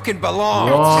it ground. fucking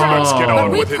belongs. Let's get But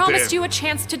on we with it promised then. you a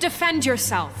chance to defend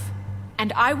yourself,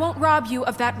 and I won't rob you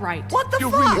of that right. What the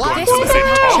You're fuck? really going This to is let him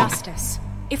about talk? justice.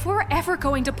 If we're ever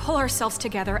going to pull ourselves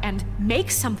together and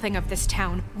make something of this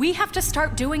town, we have to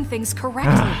start doing things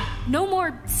correctly. No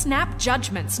more snap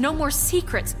judgments, no more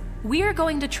secrets. We are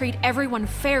going to treat everyone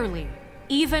fairly,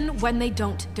 even when they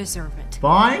don't deserve it.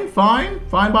 Fine, fine.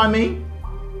 Fine by me.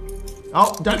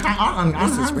 Oh, don't hang on.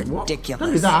 This is What? ridiculous.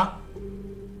 Don't do that.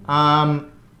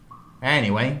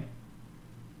 Anyway.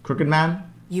 Crooked Man,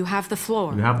 You have the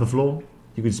floor. you have the floor.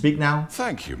 You can speak now.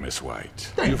 Thank you, Miss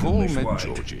White. Thank You've you, all Miss met White.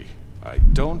 Georgie. I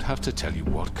don't have to tell you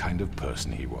what kind of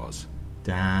person he was.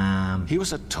 Damn. He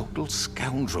was a total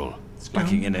scoundrel,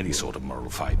 lacking in any sort of moral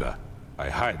fiber. I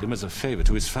hired him as a favor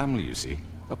to his family, you see.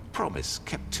 A promise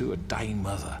kept to a dying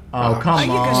mother. Oh, come Are you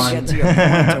gonna on. get to your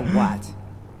point or what?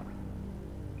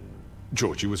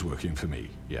 Georgie was working for me,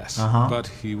 yes. But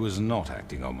he was not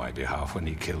acting on my behalf when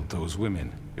he killed those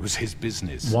women. It was his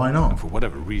business. Why not? And for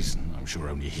whatever reason, I'm sure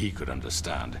only he could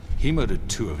understand, he murdered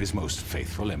 2 of his most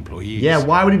faithful employees. Yeah,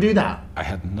 why would he do that? I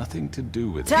had nothing to do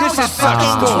with Tell it. the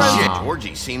fucking truth. Shit,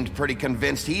 Georgie seemed pretty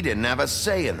convinced he didn't have a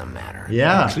say in the matter.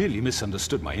 Yeah. Clearly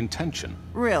misunderstood my intention.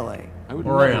 Really? I would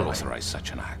Really? never authorize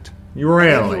such an act. You Do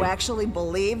really? you actually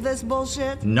believe this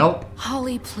bullshit? Nope.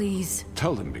 Holly, please.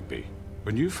 Tell them, Bigby.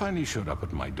 When you finally showed up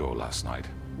at my door last night,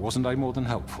 wasn't I more than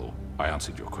helpful? I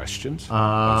answered your questions.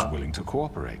 I was willing to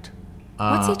cooperate.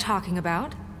 What's he talking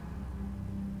about?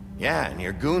 Yeah, and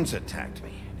your goons attacked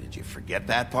me. Did you forget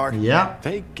that part? Yeah.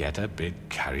 They get a bit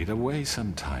carried away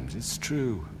sometimes, it's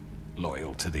true.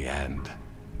 Loyal to the end.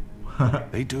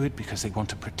 They do it because they want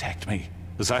to protect me,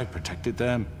 as I've protected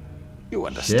them. You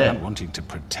understand Shit. wanting to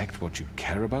protect what you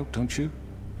care about, don't you?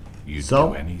 You'd So?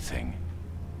 do anything.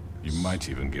 You might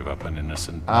even give up an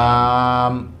innocent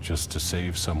just to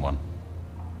save someone.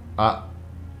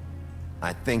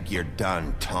 I think you're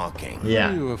done talking. What are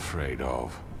Yeah. you afraid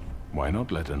of? Why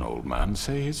not let an old man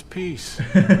say his piece?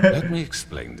 Let me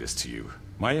explain this to you.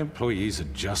 My employees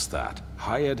are just that.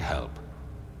 Hired help.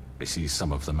 I see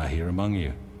some of them are here among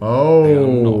you. Oh. They are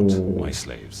not my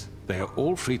slaves. They are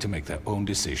all free to make their own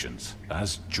decisions,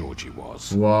 as Georgie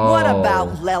was. Whoa. What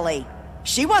about Lily?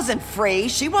 She wasn't free.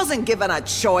 She wasn't given a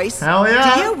choice. Hell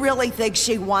yeah. Do you really think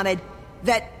she wanted...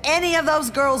 that any of those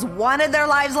girls wanted their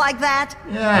lives like that?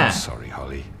 Yeah. I'm sorry,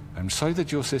 Holly. I'm sorry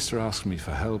that your sister asked me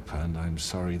for help, and I'm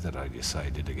sorry that I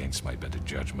decided against my better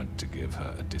judgment to give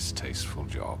her a distasteful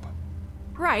job.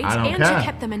 Right, I don't and care. you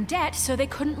kept them in debt so they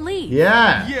couldn't leave.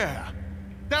 Yeah. Yeah.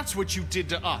 That's what you did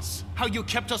to us. How you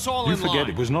kept us all You in line. forget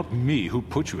it was not me who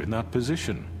put you in that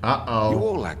position. Uh-oh. You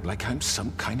all act like I'm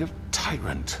some kind of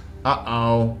tyrant.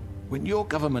 Uh-oh. When your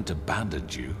government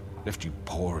abandoned you, left you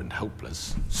poor and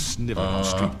helpless, sniveling on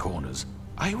street corners,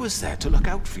 I was there to look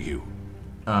out for you.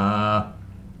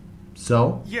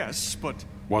 So? Yes, but...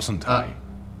 Wasn't I?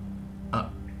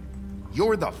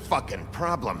 You're the fucking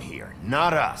problem here,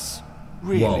 not us.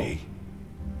 Really?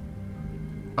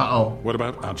 Uh-oh. What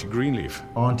about Auntie Greenleaf?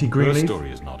 Auntie Greenleaf? Her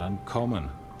story is not uncommon.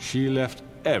 She left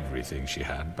everything she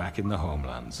had back in the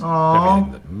homelands. Aww.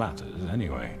 Everything that matters,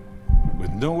 anyway. With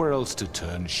nowhere else to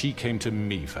turn, she came to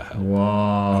me for help.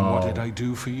 Whoa. And what did I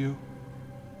do for you?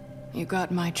 You got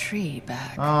my tree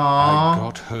back. I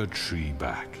got her tree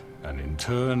back. And in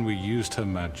turn, we used her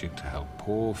magic to help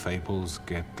poor Fables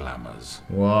get glamours.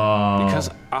 Whoa.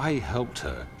 Because I helped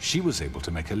her, she was able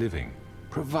to make a living,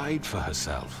 provide for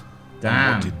herself. Damn.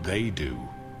 And what did they do?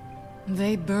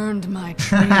 They burned my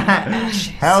tree to ashes.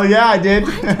 Hell yeah, I did.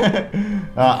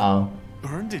 Uh-oh.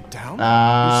 Burned it down?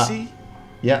 You see?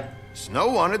 Yep. Snow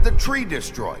wanted the tree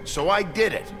destroyed, so I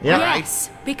did it. Yep. Yes,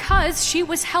 because she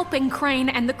was helping Crane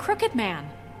and the Crooked Man.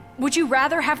 Would you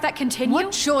rather have that continue?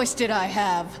 What choice did I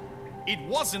have? It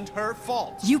wasn't her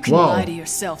fault. You can Whoa. lie to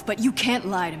yourself, but you can't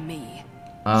lie to me.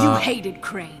 You hated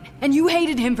Crane, and you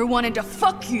hated him for wanting to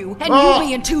fuck you, and you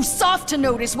being too soft to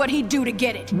notice what he'd do to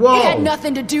get it. Whoa. It had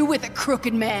nothing to do with a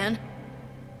crooked man.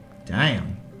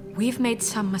 Damn. We've made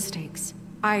some mistakes.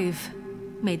 I've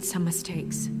made some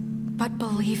mistakes. But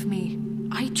believe me,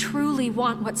 I truly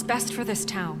want what's best for this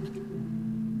town.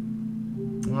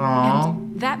 Aww.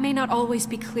 And that may not always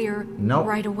be clear Nope,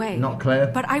 right away. not clear.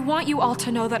 But I want you all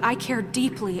to know that I care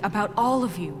deeply about all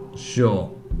of you.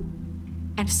 Sure.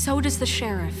 And so does the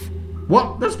sheriff.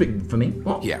 What? Don't speak for me.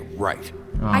 What? Yeah, right.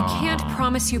 I can't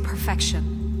promise you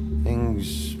perfection.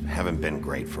 Things haven't been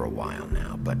great for a while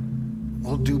now, but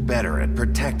we'll do better at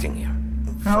protecting you.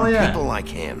 Hell From yeah. people like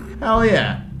him. Hell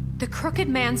yeah. The Crooked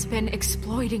Man's been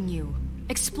exploiting you.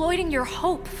 Exploiting your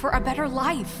hope for a better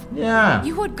life. Yeah.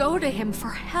 You would go to him for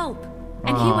help,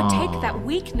 and he would take that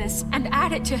weakness and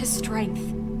add it to his strength.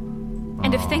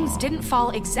 And if things didn't fall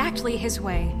exactly his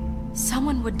way,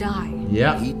 someone would die.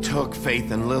 Yeah. He took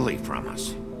Faith and Lily from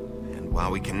us. And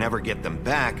while we can never get them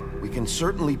back, we can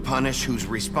certainly punish who's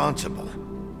responsible.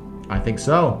 I think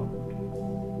so.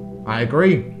 I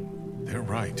agree. They're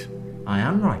right. I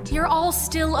am right. You're all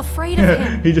still afraid of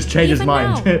him. He just changed his even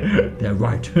mind. now. They're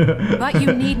right. But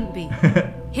you needn't be.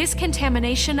 His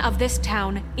contamination of this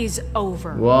town is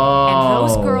over. Whoa. And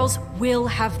those girls will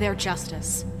have their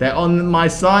justice. They're on my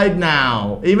side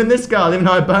now. Even this girl, even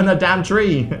though I burned her damn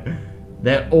tree.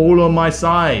 They're all on my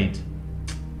side.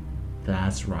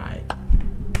 That's right.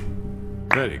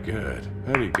 Very good,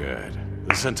 very good.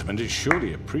 The sentiment is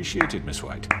surely appreciated, Miss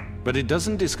White. But it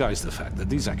doesn't disguise the fact that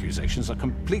these accusations are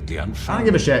completely unfounded. I don't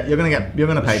give a shit. You're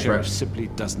gonna pay for sheriff it. simply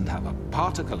doesn't have a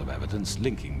particle of evidence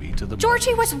linking me to the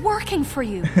Georgie was working for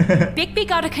you. Bigby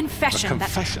got a A confession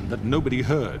confession that nobody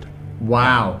heard.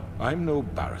 Wow. I'm no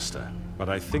barrister, but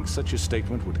I think such a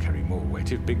statement would carry more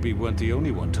weight if Bigby weren't the only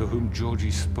one to whom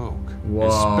Georgie spoke. Whoa.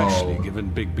 Especially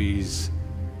given Bigby's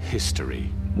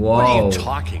history. Whoa. What are you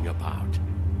talking about?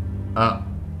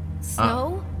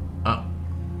 Snow?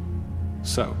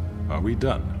 So, are we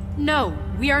done? No,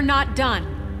 we are not done.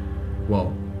 Whoa.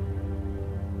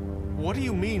 What do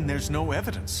you mean there's no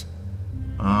evidence?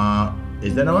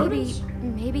 Is there no evidence?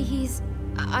 Maybe he's...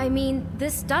 I mean,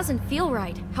 this doesn't feel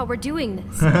right, how we're doing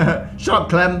this. Shut up,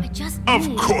 Clem.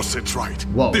 Of course it's right.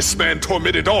 Whoa. This man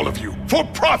tormented all of you for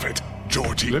profit.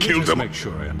 Georgie Let me killed just him. make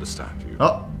sure I understand you.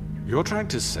 Oh. You're trying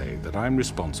to say that I'm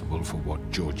responsible for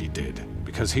what Georgie did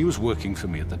because he was working for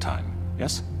me at the time,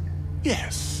 yes?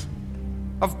 Yes.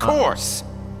 Of course.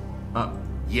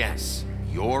 Yes,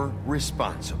 you're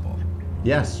responsible.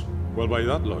 Yes. Well, by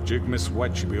that logic, Miss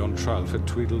White should be on trial for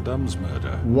Tweedledum's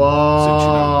murder. Whoa. Since you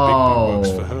know Bigby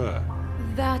works for her.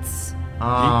 That's... He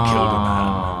killed a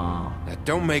man. Now,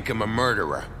 don't make him a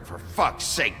murderer. For fuck's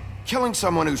sake. Killing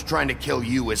someone who's trying to kill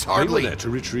you is They were hardly... there to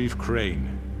retrieve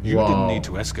Crane. You Whoa. didn't need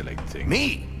to escalate things.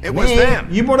 Me? It was Me? them.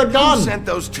 You brought a gun. Who sent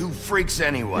those two freaks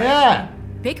anyway? Yeah.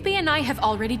 Bigby and I have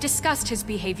already discussed his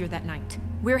behavior that night.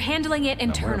 We're handling it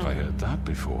internally. Where have I heard that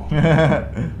before?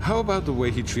 How about the way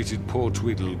he treated poor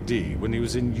Tweedledee when he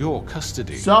was in your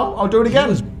custody? So, I'll do it again. He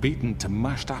was beaten to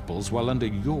mashed apples while under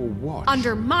your watch.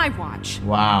 Under my watch.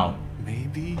 Wow.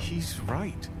 Maybe he's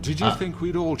right. Did you think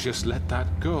we'd all just let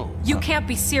that go? You can't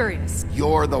be serious.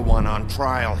 You're the one on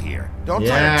trial here. Don't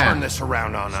try to turn this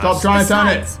around on us. Stop trying to turn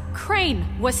it. Crane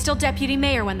was still deputy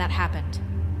mayor when that happened.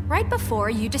 Right before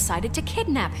you decided to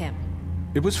kidnap him.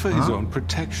 It was for his own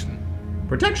protection.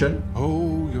 Protection?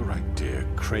 Oh, you're right, dear.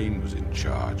 Crane was in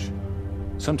charge.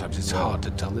 Sometimes it's hard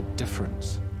to tell the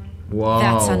difference. Whoa.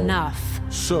 That's enough.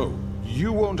 So,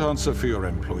 you won't answer for your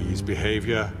employees'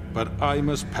 behavior, but I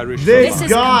must perish. This for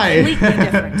guy! This is completely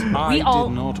different. I did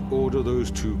not order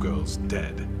those 2 girls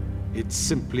dead. It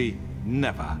simply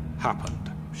never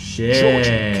happened. Shit.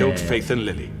 Georgie killed Faith and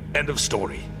Lily. End of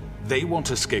story. They want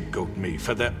to scapegoat me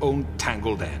for their own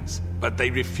tangled ends, but they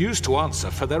refuse to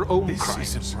answer for their own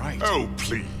crimes. This isn't right. Oh,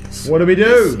 please. What do we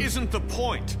do? This isn't the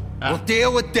point. We'll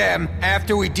deal with them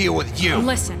after we deal with you.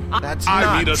 Listen, That's I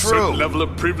not mean, a true. certain level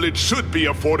of privilege should be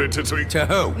afforded to To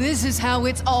who? This is how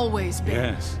it's always been.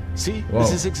 Yes. See, Whoa.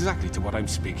 this is exactly to what I'm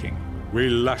speaking. We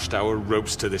lashed our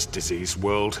ropes to this diseased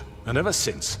world, and ever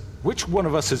since, which one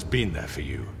of us has been there for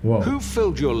you? Whoa. Who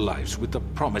filled your lives with the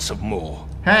promise of more?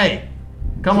 Hey,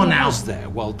 come on now. Who was there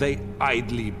while they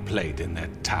idly played in their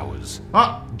towers?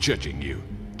 Judging you,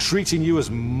 treating you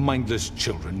as mindless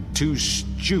children, too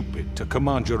stupid to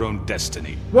command your own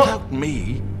destiny. What? Help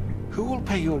me. Who will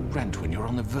pay your rent when you're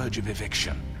on the verge of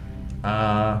eviction?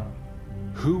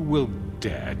 Who will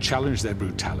dare challenge their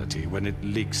brutality when it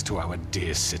leaks to our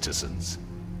dear citizens?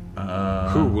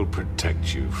 Who will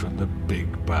protect you from the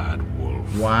big bad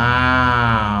wolf?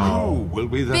 Wow. Who will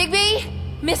be the... Bigby!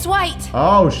 Miss White!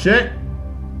 Oh, shit.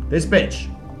 This bitch.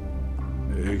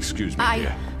 Excuse me,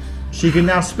 dear. She can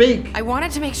now speak. I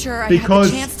wanted to make sure I because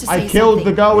had the chance to say I killed something.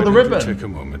 the girl with the Why don't ribbon. you take a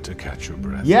moment to catch your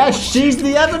breath. Yes, she's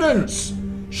the evidence.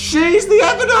 She's the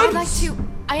evidence. I'd like to...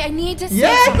 I need to say Yeah,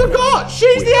 I something. forgot.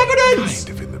 She's the evidence.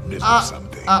 Kind of in the middle of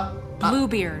something.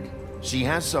 Bluebeard. She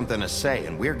has something to say,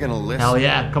 and we're gonna listen. Hell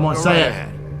yeah. Come on, Go say right it.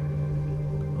 ahead.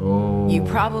 Oh. You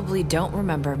probably don't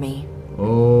remember me.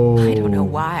 Oh. I don't know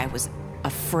why I was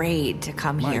afraid to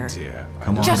come My here. dear,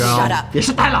 Come on, Just girl. shut up. Yeah,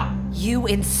 shut up. You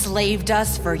enslaved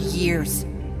us for years.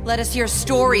 Let us hear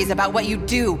stories about what you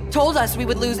do. Told us we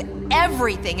would lose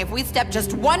everything if we stepped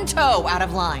just one toe out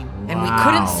of line. And we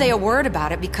couldn't say a word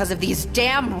about it because of these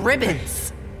damn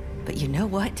ribbons. But you know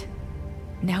what?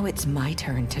 Now it's my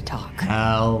turn to talk.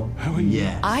 Hell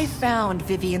yes. I found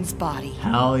Vivian's body.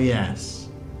 Hell yes.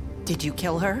 Did you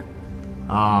kill her?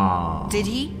 Ah. Did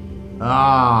he?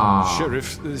 Ah.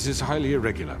 Sheriff, this is highly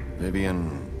irregular.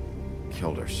 Vivian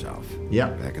killed herself.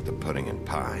 Yep. Back at the Pudding and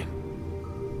Pie.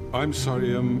 I'm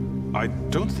sorry, I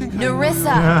don't think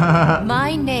Nerissa.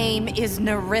 My name is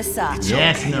Nerissa.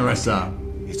 Yes, Nerissa.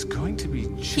 It's going to be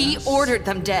just... He ordered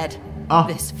them dead.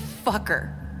 This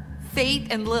fucker. Faith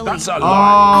and Lily. That's a lie.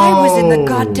 I was in the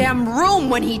goddamn room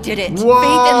when he did it. Whoa.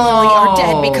 Faith and Lily are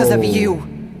dead because of you.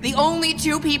 The only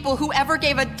 2 people who ever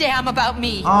gave a damn about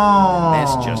me. Oh.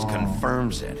 This just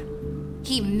confirms it.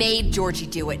 He made Georgie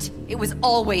do it. It was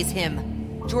always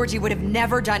him. Georgie would have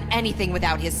never done anything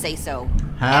without his say-so.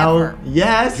 Hell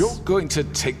yes. You're going to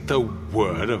take the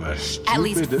word of a stupid... At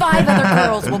least 5 other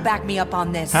girls will back me up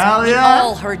on this. Hell We yeah.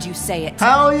 all heard you say it.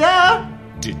 Hell yeah.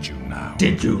 Did you now?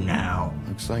 Did you now?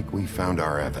 Looks like we found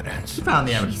our evidence. You found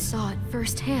the We evidence. saw it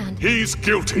firsthand. He's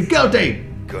guilty. Guilty.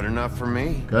 Good enough for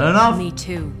me. Good enough. Me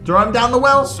too. Throw him down the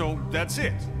well. So that's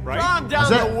it, right? Calm down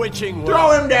That's it. the witching Throw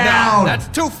well. him down. That's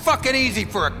too fucking easy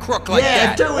for a crook like yeah,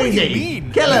 that. too What do easy. you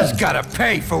mean? Kill him. He's gotta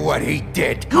pay for what he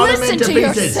did. Cut him Listen into to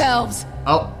pieces. yourselves.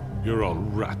 Oh. You're all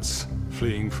rats,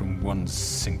 fleeing from one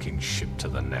sinking ship to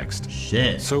the next.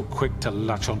 Shit. So quick to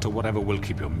latch onto whatever will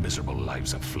keep your miserable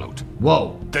lives afloat.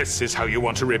 Whoa. This is how you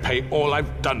want to repay all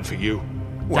I've done for you.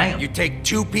 What, you take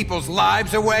 2 people's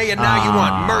lives away and now you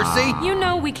want mercy? You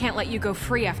know we can't let you go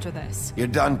free after this. You're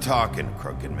done talking,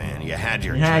 crooked man. You had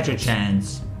your You had chance. your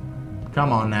chance.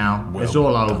 Come on now. Well it's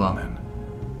all done, over. then.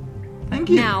 Thank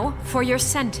you. Now, for your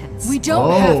sentence. We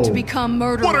don't have to become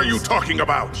murderers. What are you talking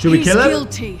about? Should we He's kill him?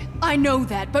 guilty. I know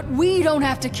that, but we don't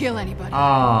have to kill anybody.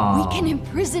 Ah. We can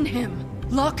imprison him.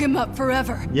 Lock him up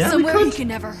forever. Yeah, we somewhere could. he can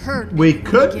never hurt me We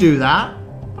could again. do that.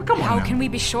 But come on How now. can we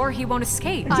be sure he won't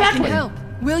escape? I can Exactly. help.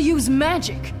 We'll use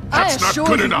magic. That's I not assure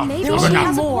good you. enough. Maybe There will he be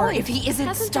has a more point. if he isn't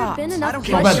Hasn't there stopped. been enough I don't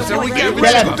Kill care. him. So we get Kill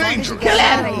rid him. of him. Dangerous. Kill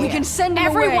him. We can send him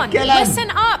Everyone, away. Kill him. listen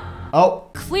up! Oh.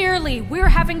 Clearly, we're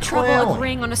having trouble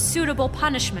agreeing on a suitable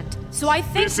punishment. So I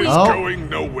think this is going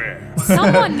nowhere.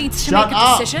 Someone needs to make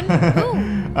a decision.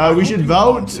 We should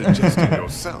vote.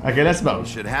 Yourself. Okay, let's vote. We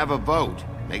should have a vote.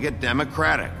 Make it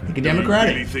democratic. Make it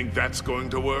democratic. Do you really think that's going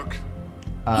to work?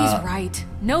 He's right.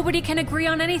 Nobody can agree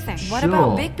on anything. What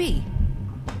about Bigby?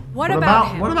 What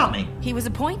about him? What about me? He was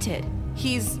appointed.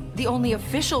 He's the only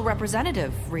official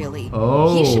representative, really.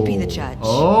 Oh. He should be the judge.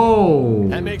 Oh.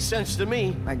 That makes sense to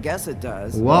me. I guess it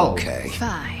does. Whoa. Okay.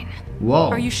 Fine. Whoa.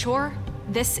 Are you sure?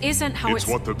 This isn't how it's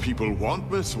what the people want,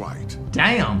 Miss White.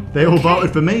 Damn, they all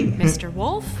voted for me. Mr.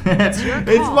 Wolf, it's your call.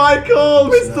 It's my call,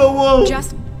 Mr. Wolf.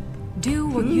 Just do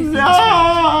what you think is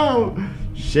right.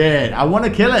 Shit, I want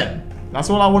to kill him. That's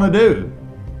all I want to do.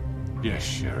 Yes,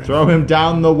 Sheriff. Throw him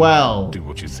down the well. Do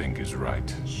what you think is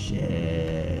right.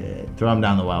 Shit. Throw him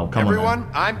down the well. Come Everyone,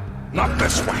 on. I'm not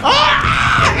this way.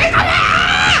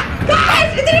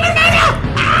 Guys, it didn't even matter.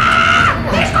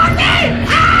 He's got me.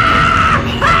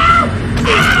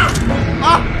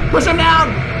 Push him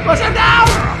down. Push him down.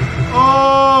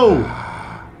 Oh.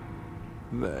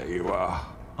 There you are.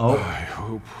 Oh. I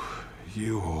hope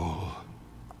you all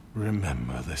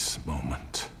remember this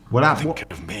moment. What happened?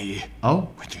 Think of me. Oh.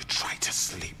 When you try to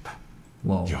sleep.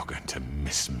 Whoa. You're going to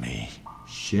miss me.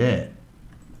 Shit.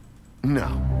 No,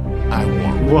 I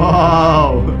won't.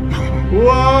 Whoa.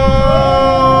 Whoa.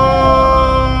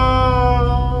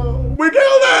 We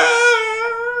killed it.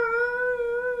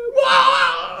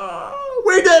 Whoa.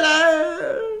 We did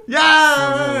it.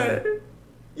 Yeah.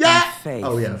 Yeah. Faith.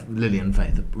 Oh yeah, Lillian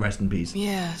Faith. Rest in peace.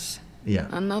 Yes. Yeah.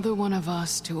 Another one of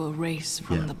us to erase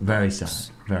from the very sad.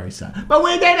 Very sad. But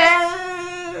we did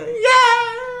it! Yeah!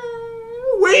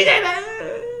 We did it!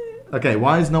 Okay,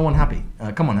 why is no one happy?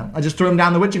 Come on now. I just threw him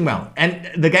down the witching well. And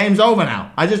the game's over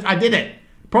now. I did it.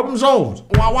 Problem solved.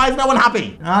 Why is no one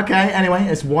happy? Okay, anyway,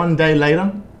 it's one day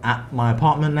later at my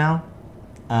apartment now.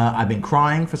 I've been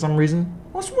crying for some reason.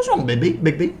 What's wrong,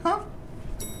 Bigby? Huh?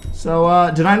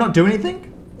 So, did I not do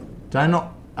anything? Did I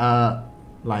not,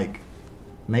 like,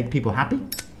 make people happy?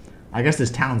 I guess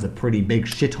this town's a pretty big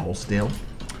shithole still.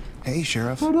 Hey,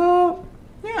 Sheriff. But,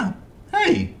 yeah.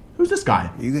 Hey, who's this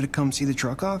guy? You gonna come see the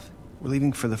truck off? We're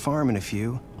leaving for the farm in a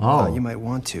few. Oh. Thought you might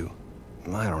want to.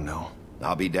 I don't know.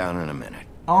 I'll be down in a minute.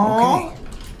 Oh, okay.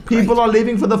 People are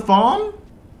leaving for the farm?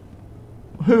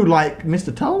 Who, like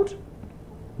Mr. Toad?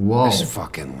 Whoa. This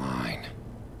fucking line.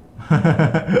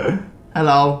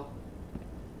 Hello.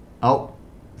 Oh,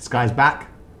 this guy's back.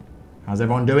 How's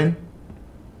everyone doing?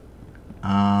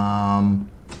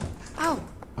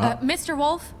 Mr.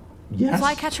 Wolf? Yes?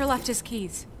 Flycatcher left his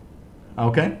keys.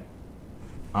 Okay.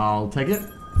 I'll take it.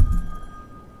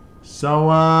 So,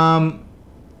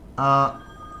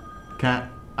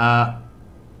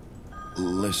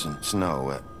 Listen,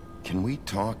 Snow, can we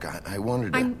talk? I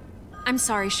wanted to... I'm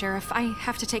sorry, Sheriff. I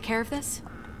have to take care of this.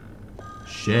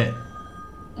 Shit.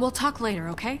 We'll talk later,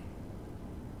 okay?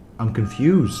 I'm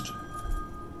confused.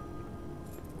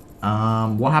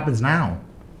 What happens now?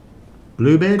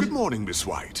 Bluebeard? Good morning, Miss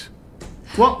White.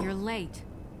 What? You're late.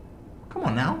 Come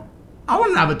on now. I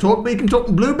want to have a talk, but you can talk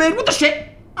to Bluebeard? What the shit?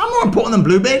 I'm more important than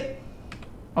Bluebeard.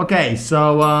 Okay,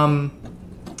 so,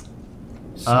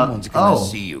 Someone's gonna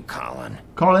see you, Colin.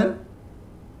 Colin?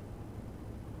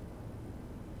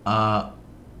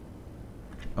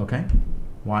 Okay.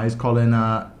 Why is Colin,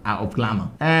 out of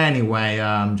glamour? Anyway,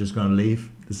 I'm just gonna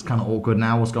leave. This is kind of awkward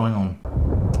now. What's going on?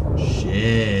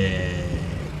 Shit.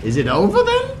 Is it over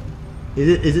then?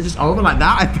 Is it just over like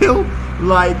that? I feel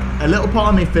like a little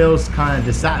part of me feels kind of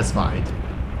dissatisfied.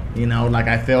 You know, like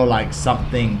I feel like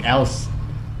something else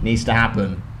needs to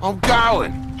happen. I'm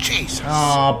going. Jesus.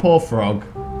 Aw, poor frog.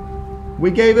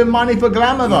 We gave him money for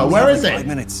glamour though. Where is it? 5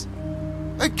 minutes.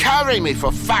 Carry me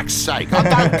for fuck's sake.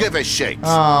 I don't give a shit.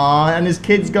 Aw, and his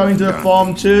kid's going to the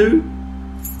farm too?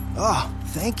 Oh,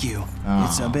 thank you.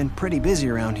 It's been pretty busy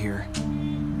around here.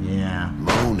 Yeah.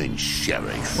 Morning,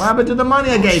 Sheriff. What happened to the money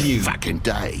I gave you? Fucking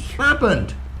day. What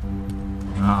happened?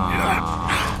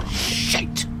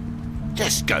 Shit.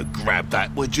 Just go grab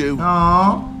that, would you?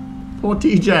 Aw, poor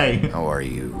TJ. How are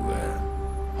you,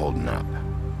 holding up?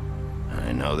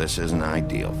 I know this isn't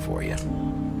ideal for you.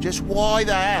 Just why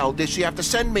the hell did she have to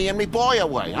send me and me boy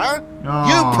away, huh?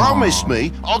 You promised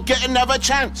me I'll get another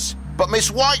chance. But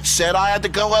Miss White said I had to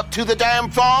go up to the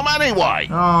damn farm anyway.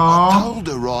 I told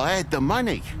her I had the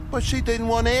money, but she didn't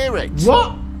want to hear it.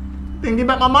 What? Didn't give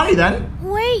back my money then?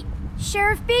 Wait,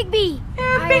 Sheriff Bigby.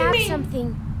 I have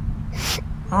something.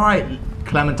 Alright,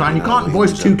 Clementine, you can't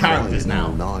voice two characters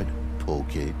now. Night, poor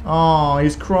kid. Oh,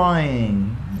 he's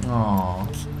crying. Oh.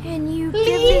 Can you you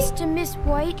give this to Miss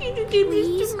White? Can you give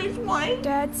this to Miss White?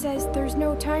 Dad says there's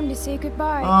no time to say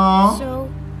goodbye. Aww.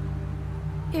 So,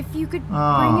 if you could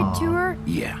bring it to her?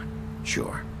 Yeah,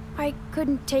 sure. I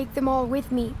couldn't take them all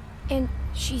with me, and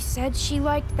she said she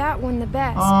liked that one the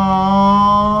best.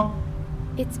 Aww.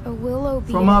 It's a willow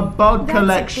bead. From a bug That's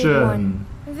collection. A big one.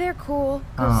 They're cool,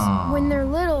 because when they're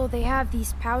little, they have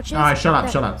these pouches. Alright, shut up.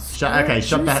 Okay,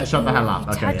 shut the hell up.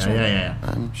 Okay, yeah.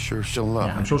 I'm sure she'll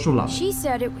love it. I'm sure she'll love it. She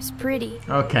said it was pretty.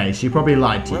 Okay, she probably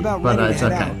lied to you, but it's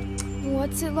okay.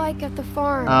 What's it like at the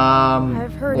farm?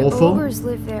 I've heard awful. ogres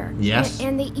live there. Yes.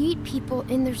 And they eat people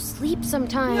in their sleep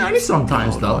sometimes. Yeah, only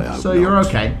sometimes though, so you're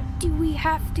okay. Do we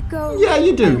have to go? Yeah,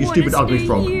 you do, you I stupid wanna ugly stay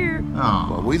frog. here.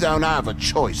 Well, we don't have a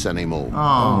choice anymore.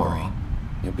 Oh. Don't worry.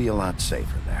 You'll be a lot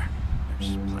safer there.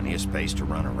 There's plenty of space to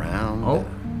run around.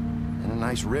 And a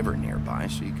nice river nearby,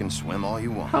 so you can swim all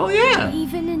you want. Hell yeah.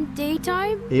 Even in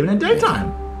daytime? Even in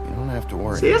daytime. You don't have to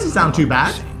worry. See, it doesn't sound too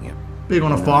bad. Being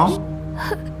on a farm.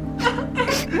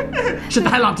 Shut the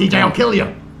hell up, TJ, I'll kill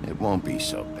you. It won't be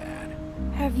so bad.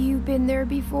 Have you been there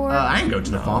before? I ain't go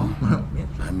to the farm.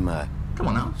 I'm, Come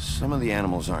on now. Some of the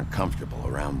animals aren't comfortable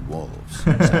around wolves,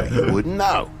 so you wouldn't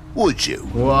know, would you?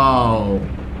 Whoa.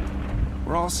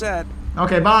 We're all set.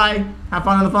 Okay, bye. Have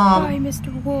fun on the farm. Bye,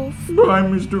 Mr. Wolf. Bye,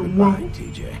 Mr. Wolf. Bye,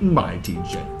 TJ. Bye,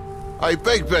 TJ. Hey,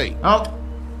 Bigby. Oh.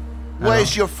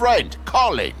 Where's your friend,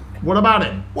 Colin? What about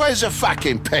him? Where's the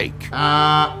fucking pig?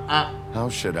 How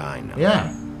should I know?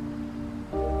 Yeah.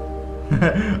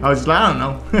 I was just like, I don't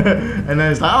know. And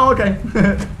then it's like, oh, okay.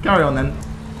 Carry on then.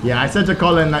 Yeah, I said to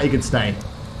Colin that he could stay.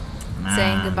 Man.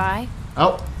 Saying goodbye?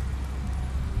 Oh.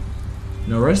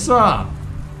 Narissa.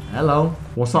 Hello.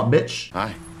 What's up, bitch?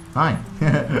 Hi. Hi.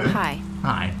 Hi.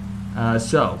 Hi.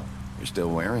 So. You're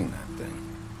still wearing that thing.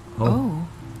 Oh.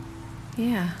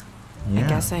 Yeah. I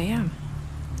guess I am.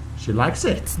 She likes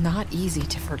it. It's not easy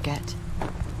to forget.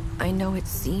 I know it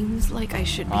seems like I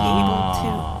should be able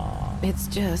to. It's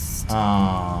just...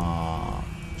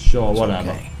 Sure, It's whatever.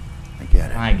 Okay. I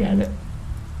get it. I get it.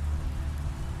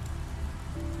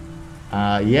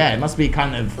 Yeah, it must be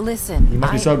kind of... Listen, You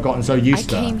must be gotten so used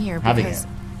to came here having because it.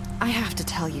 I have to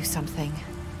tell you something.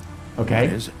 Okay.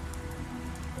 What is it?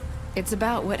 It's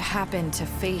about what happened to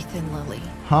Faith and Lily.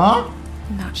 Huh?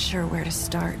 I'm not sure where to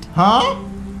start. Huh?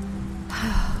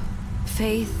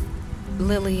 Faith,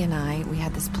 Lily, and I, we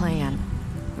had this plan.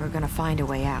 We were gonna find a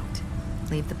way out.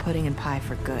 Leave the pudding and pie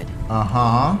for good.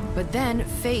 Uh-huh. But then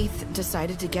Faith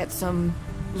decided to get some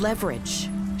leverage.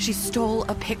 She stole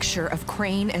a picture of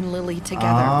Crane and Lily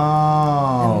together.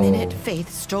 Oh. The minute Faith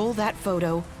stole that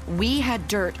photo, we had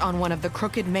dirt on one of the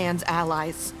crooked man's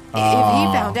allies. If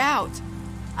he found out,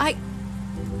 I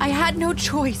had no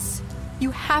choice.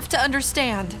 You have to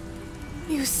understand.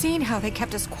 You've seen how they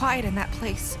kept us quiet in that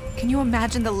place. Can you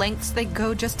imagine the lengths they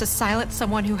go just to silence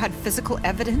someone who had physical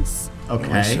evidence? Okay.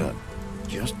 Melissa,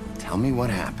 just tell me what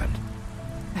happened.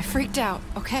 I freaked out,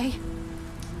 okay?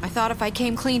 I thought if I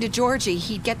came clean to Georgie,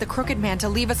 he'd get the crooked man to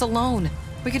leave us alone.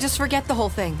 We could just forget the whole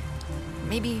thing.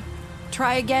 Maybe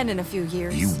try again in a few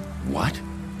years. You what?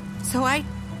 So I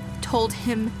told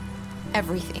him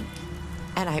everything.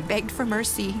 And I begged for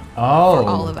mercy for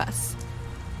all of us.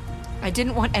 I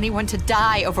didn't want anyone to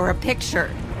die over a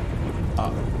picture.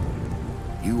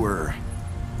 You were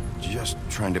just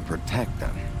trying to protect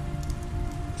them.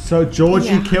 So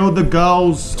Georgie killed the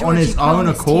girls on his own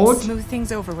accord? He'd smooth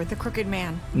things over with the crooked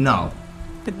man. No.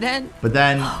 But then...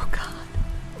 Oh,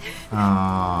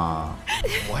 God.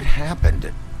 What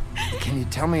happened? Can you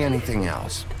tell me anything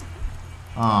else?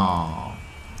 I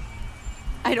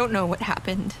don't know what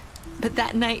happened. But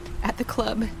that night at the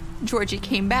club, Georgie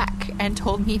came back and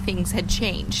told me things had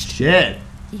changed. Shit.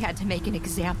 He had to make an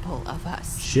example of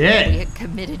us. Shit. We had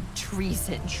committed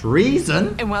treason.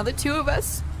 Treason? And while the two of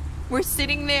us were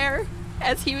sitting there,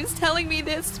 as he was telling me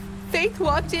this, Faith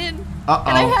walked in. And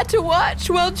I had to watch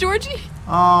while Georgie...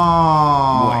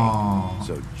 Oh. Wait,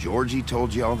 so Georgie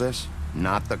told you all this?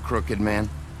 Not the crooked man?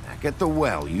 Back at the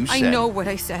well, you said... I know what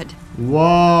I said.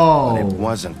 Whoa. But it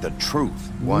wasn't the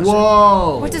truth, was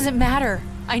Whoa. What does it matter?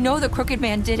 I know the crooked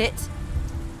man did it.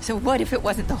 So what if it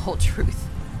wasn't the whole truth?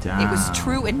 Damn. It was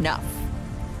true enough.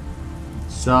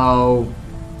 So...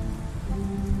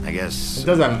 I guess... It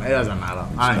doesn't matter.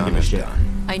 I don't give a shit.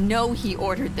 I know he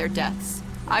ordered their deaths.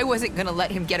 I wasn't gonna let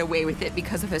him get away with it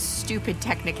because of a stupid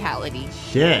technicality.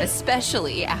 Shit.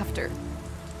 Especially after...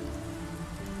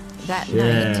 that Shit.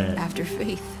 night, after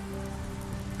Faith.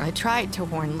 I tried to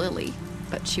warn Lily,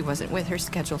 but she wasn't with her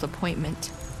scheduled appointment.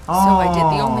 So I did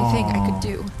the only thing I could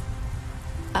do.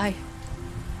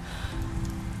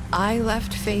 I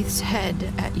left Faith's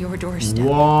head at your doorstep.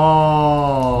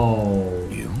 Whoa.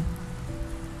 You?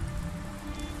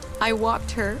 I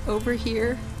walked her over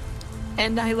here,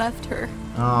 and I left her.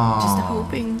 Aww. Just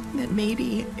hoping that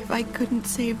maybe if I couldn't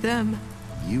save them.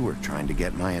 You were trying to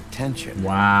get my attention.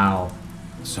 Wow.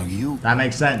 So you... That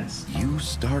makes sense. You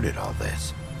started all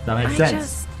this. That makes I sense.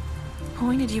 just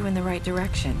pointed you in the right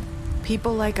direction.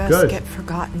 People like us Good. get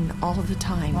forgotten all the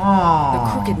time. Aww.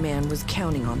 The Crooked Man was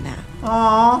counting on that.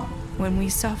 Aww. When we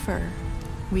suffer,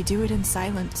 we do it in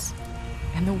silence.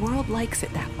 And the world likes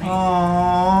it that way.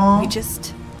 Aww. We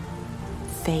just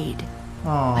fade.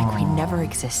 Aww. Like we never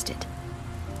existed.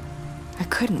 I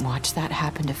couldn't watch that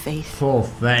happen to Faith. Poor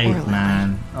Faith,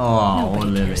 man. Oh,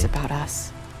 Nobody cares about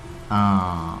us.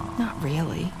 Aww. Not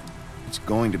really. It's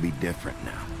going to be different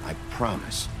now, I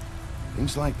promise.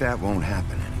 Things like that won't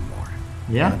happen anymore.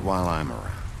 Yeah? Not while I'm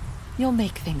around. You'll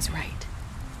make things right.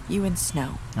 You and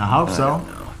Snow. I hope so. I don't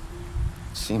know.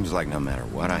 It seems like no matter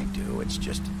what I do, it's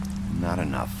just not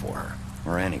enough for her.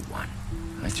 Or anyone.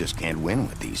 I just can't win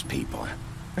with these people.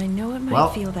 I know it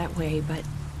might feel that way, but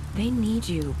they need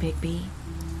you, Bigby.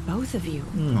 Both of you.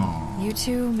 Aww. You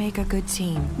two make a good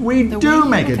team. We do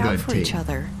make a look out good for team. each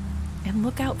other. And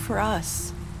look out for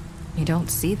us. You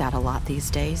don't see that a lot these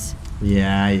days.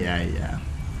 Yeah.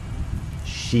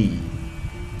 She.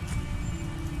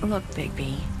 Look,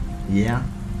 Bigby. Yeah?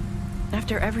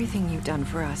 After everything you've done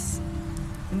for us,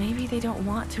 maybe they don't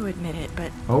want to admit it,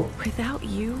 but without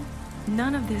you,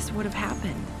 none of this would have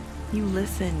happened. You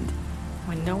listened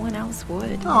when no one else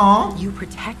would. Aww. You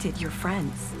protected your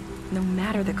friends, no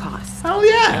matter the cost. Hell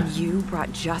yeah. And you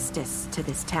brought justice to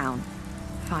this town.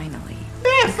 Finally.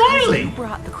 Yeah, finally. You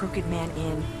brought the Crooked Man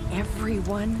in.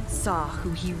 Everyone saw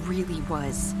who he really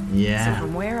was. Yeah. So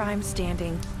from where I'm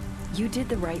standing, you did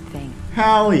the right thing.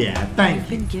 Hell yeah, thank you. You've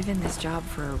been given this job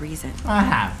for a reason. I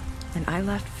have. And I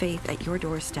left Faith at your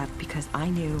doorstep because I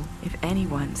knew if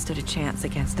anyone stood a chance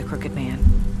against the Crooked Man,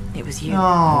 it was you. I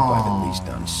hope I've at least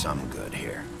done some good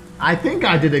here. I think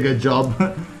I did a good job.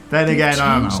 Then again,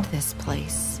 I don't know. Changed this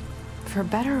place. For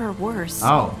better or worse.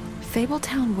 Oh.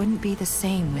 Fabletown wouldn't be the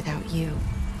same without you.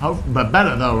 Oh, but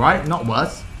better though, right? Not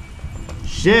worse.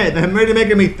 Shit, they're really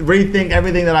making me rethink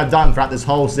everything that I've done throughout this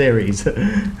whole series.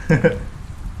 You're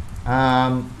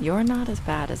not as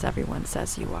bad as everyone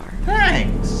says you are.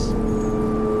 Thanks.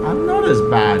 I'm not as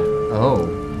bad. Oh,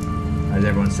 as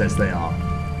everyone says they are.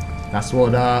 That's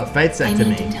what Faith said to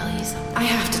me. tell you something. I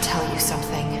have to tell you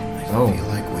something. I feel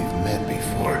like we've met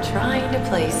before. You're trying to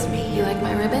place me. You like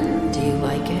my ribbon? Do you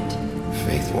like it?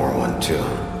 Faith wore one too.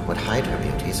 Would hide her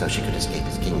beauty so she could escape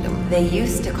his kingdom. They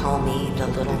used to call me the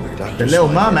Little Mermaid. The Little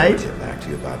Mermaid? Get back to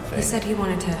you about Faith. He said he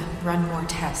wanted to run more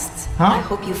tests. Huh? I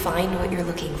hope you find what you're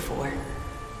looking for.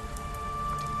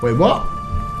 Wait, what?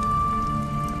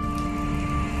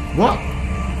 What?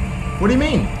 What do you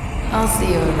mean? I'll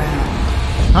see you around.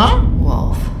 Huh?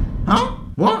 Wolf. Huh?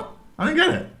 What? I don't get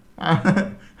it.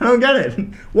 I don't get it.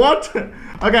 What?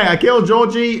 Okay, I killed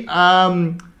Georgie.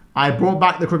 I brought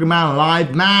back the Crooked Man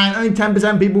alive. Man, only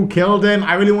 10% people killed him.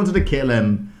 I really wanted to kill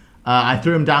him. I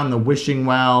threw him down the wishing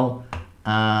well.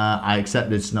 I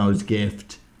accepted Snow's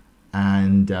gift.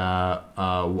 And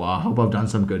well, I hope I've done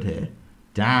some good here.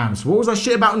 Damn, so what was that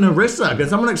shit about Narissa? Can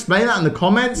someone explain that in the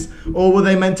comments? Or were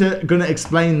they gonna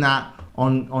explain that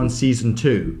on season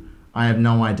 2? I have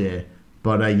no idea.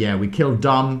 But yeah, we killed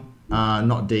Dumb,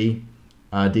 not D.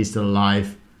 D's still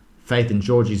alive. Faith and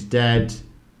Georgie's dead.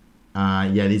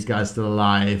 Yeah, these guys still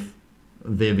alive.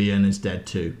 Vivian is dead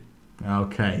too.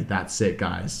 Okay, that's it,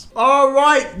 guys.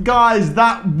 Alright, guys,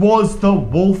 that was The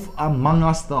Wolf Among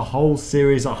Us, the whole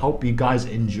series. I hope you guys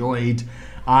enjoyed.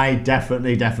 I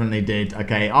definitely did.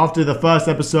 Okay, after the first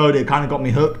episode, it kind of got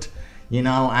me hooked, you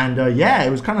know, and yeah,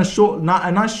 it was kind of short,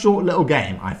 a nice short little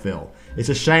game, I feel. It's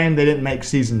a shame they didn't make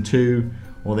season 2,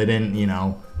 or they didn't, you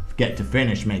know, get to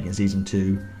finish making season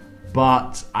 2.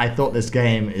 But I thought this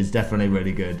game is definitely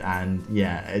really good, and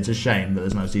yeah, it's a shame that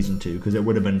there's no season 2 because it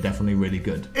would have been definitely really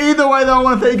good. Either way though, I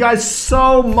want to thank you guys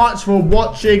so much for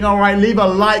watching. Alright, leave a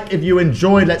like if you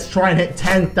enjoyed. Let's try and hit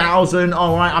 10,000.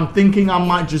 Alright, I'm thinking I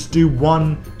might just do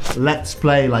one Let's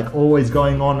Play, like always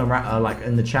going on around, like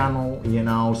in the channel, you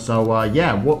know. So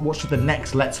yeah, what should the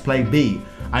next Let's Play be?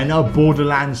 I know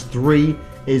Borderlands 3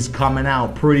 is coming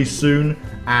out pretty soon,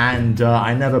 and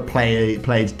I never played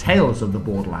Tales of the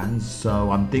Borderlands,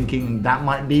 so I'm thinking that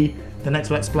might be the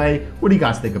next Let's Play. What do you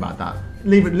guys think about that?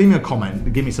 Leave me a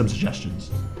comment, give me some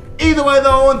suggestions. Either way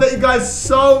though, I want to thank you guys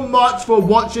so much for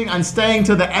watching and staying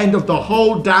to the end of the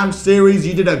whole damn series.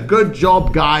 You did a good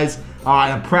job, guys.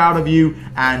 Alright, I'm proud of you,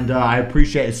 and I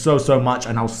appreciate it so much,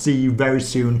 and I'll see you very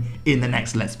soon in the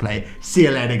next Let's Play. See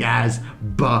you later, guys.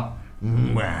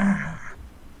 Bye.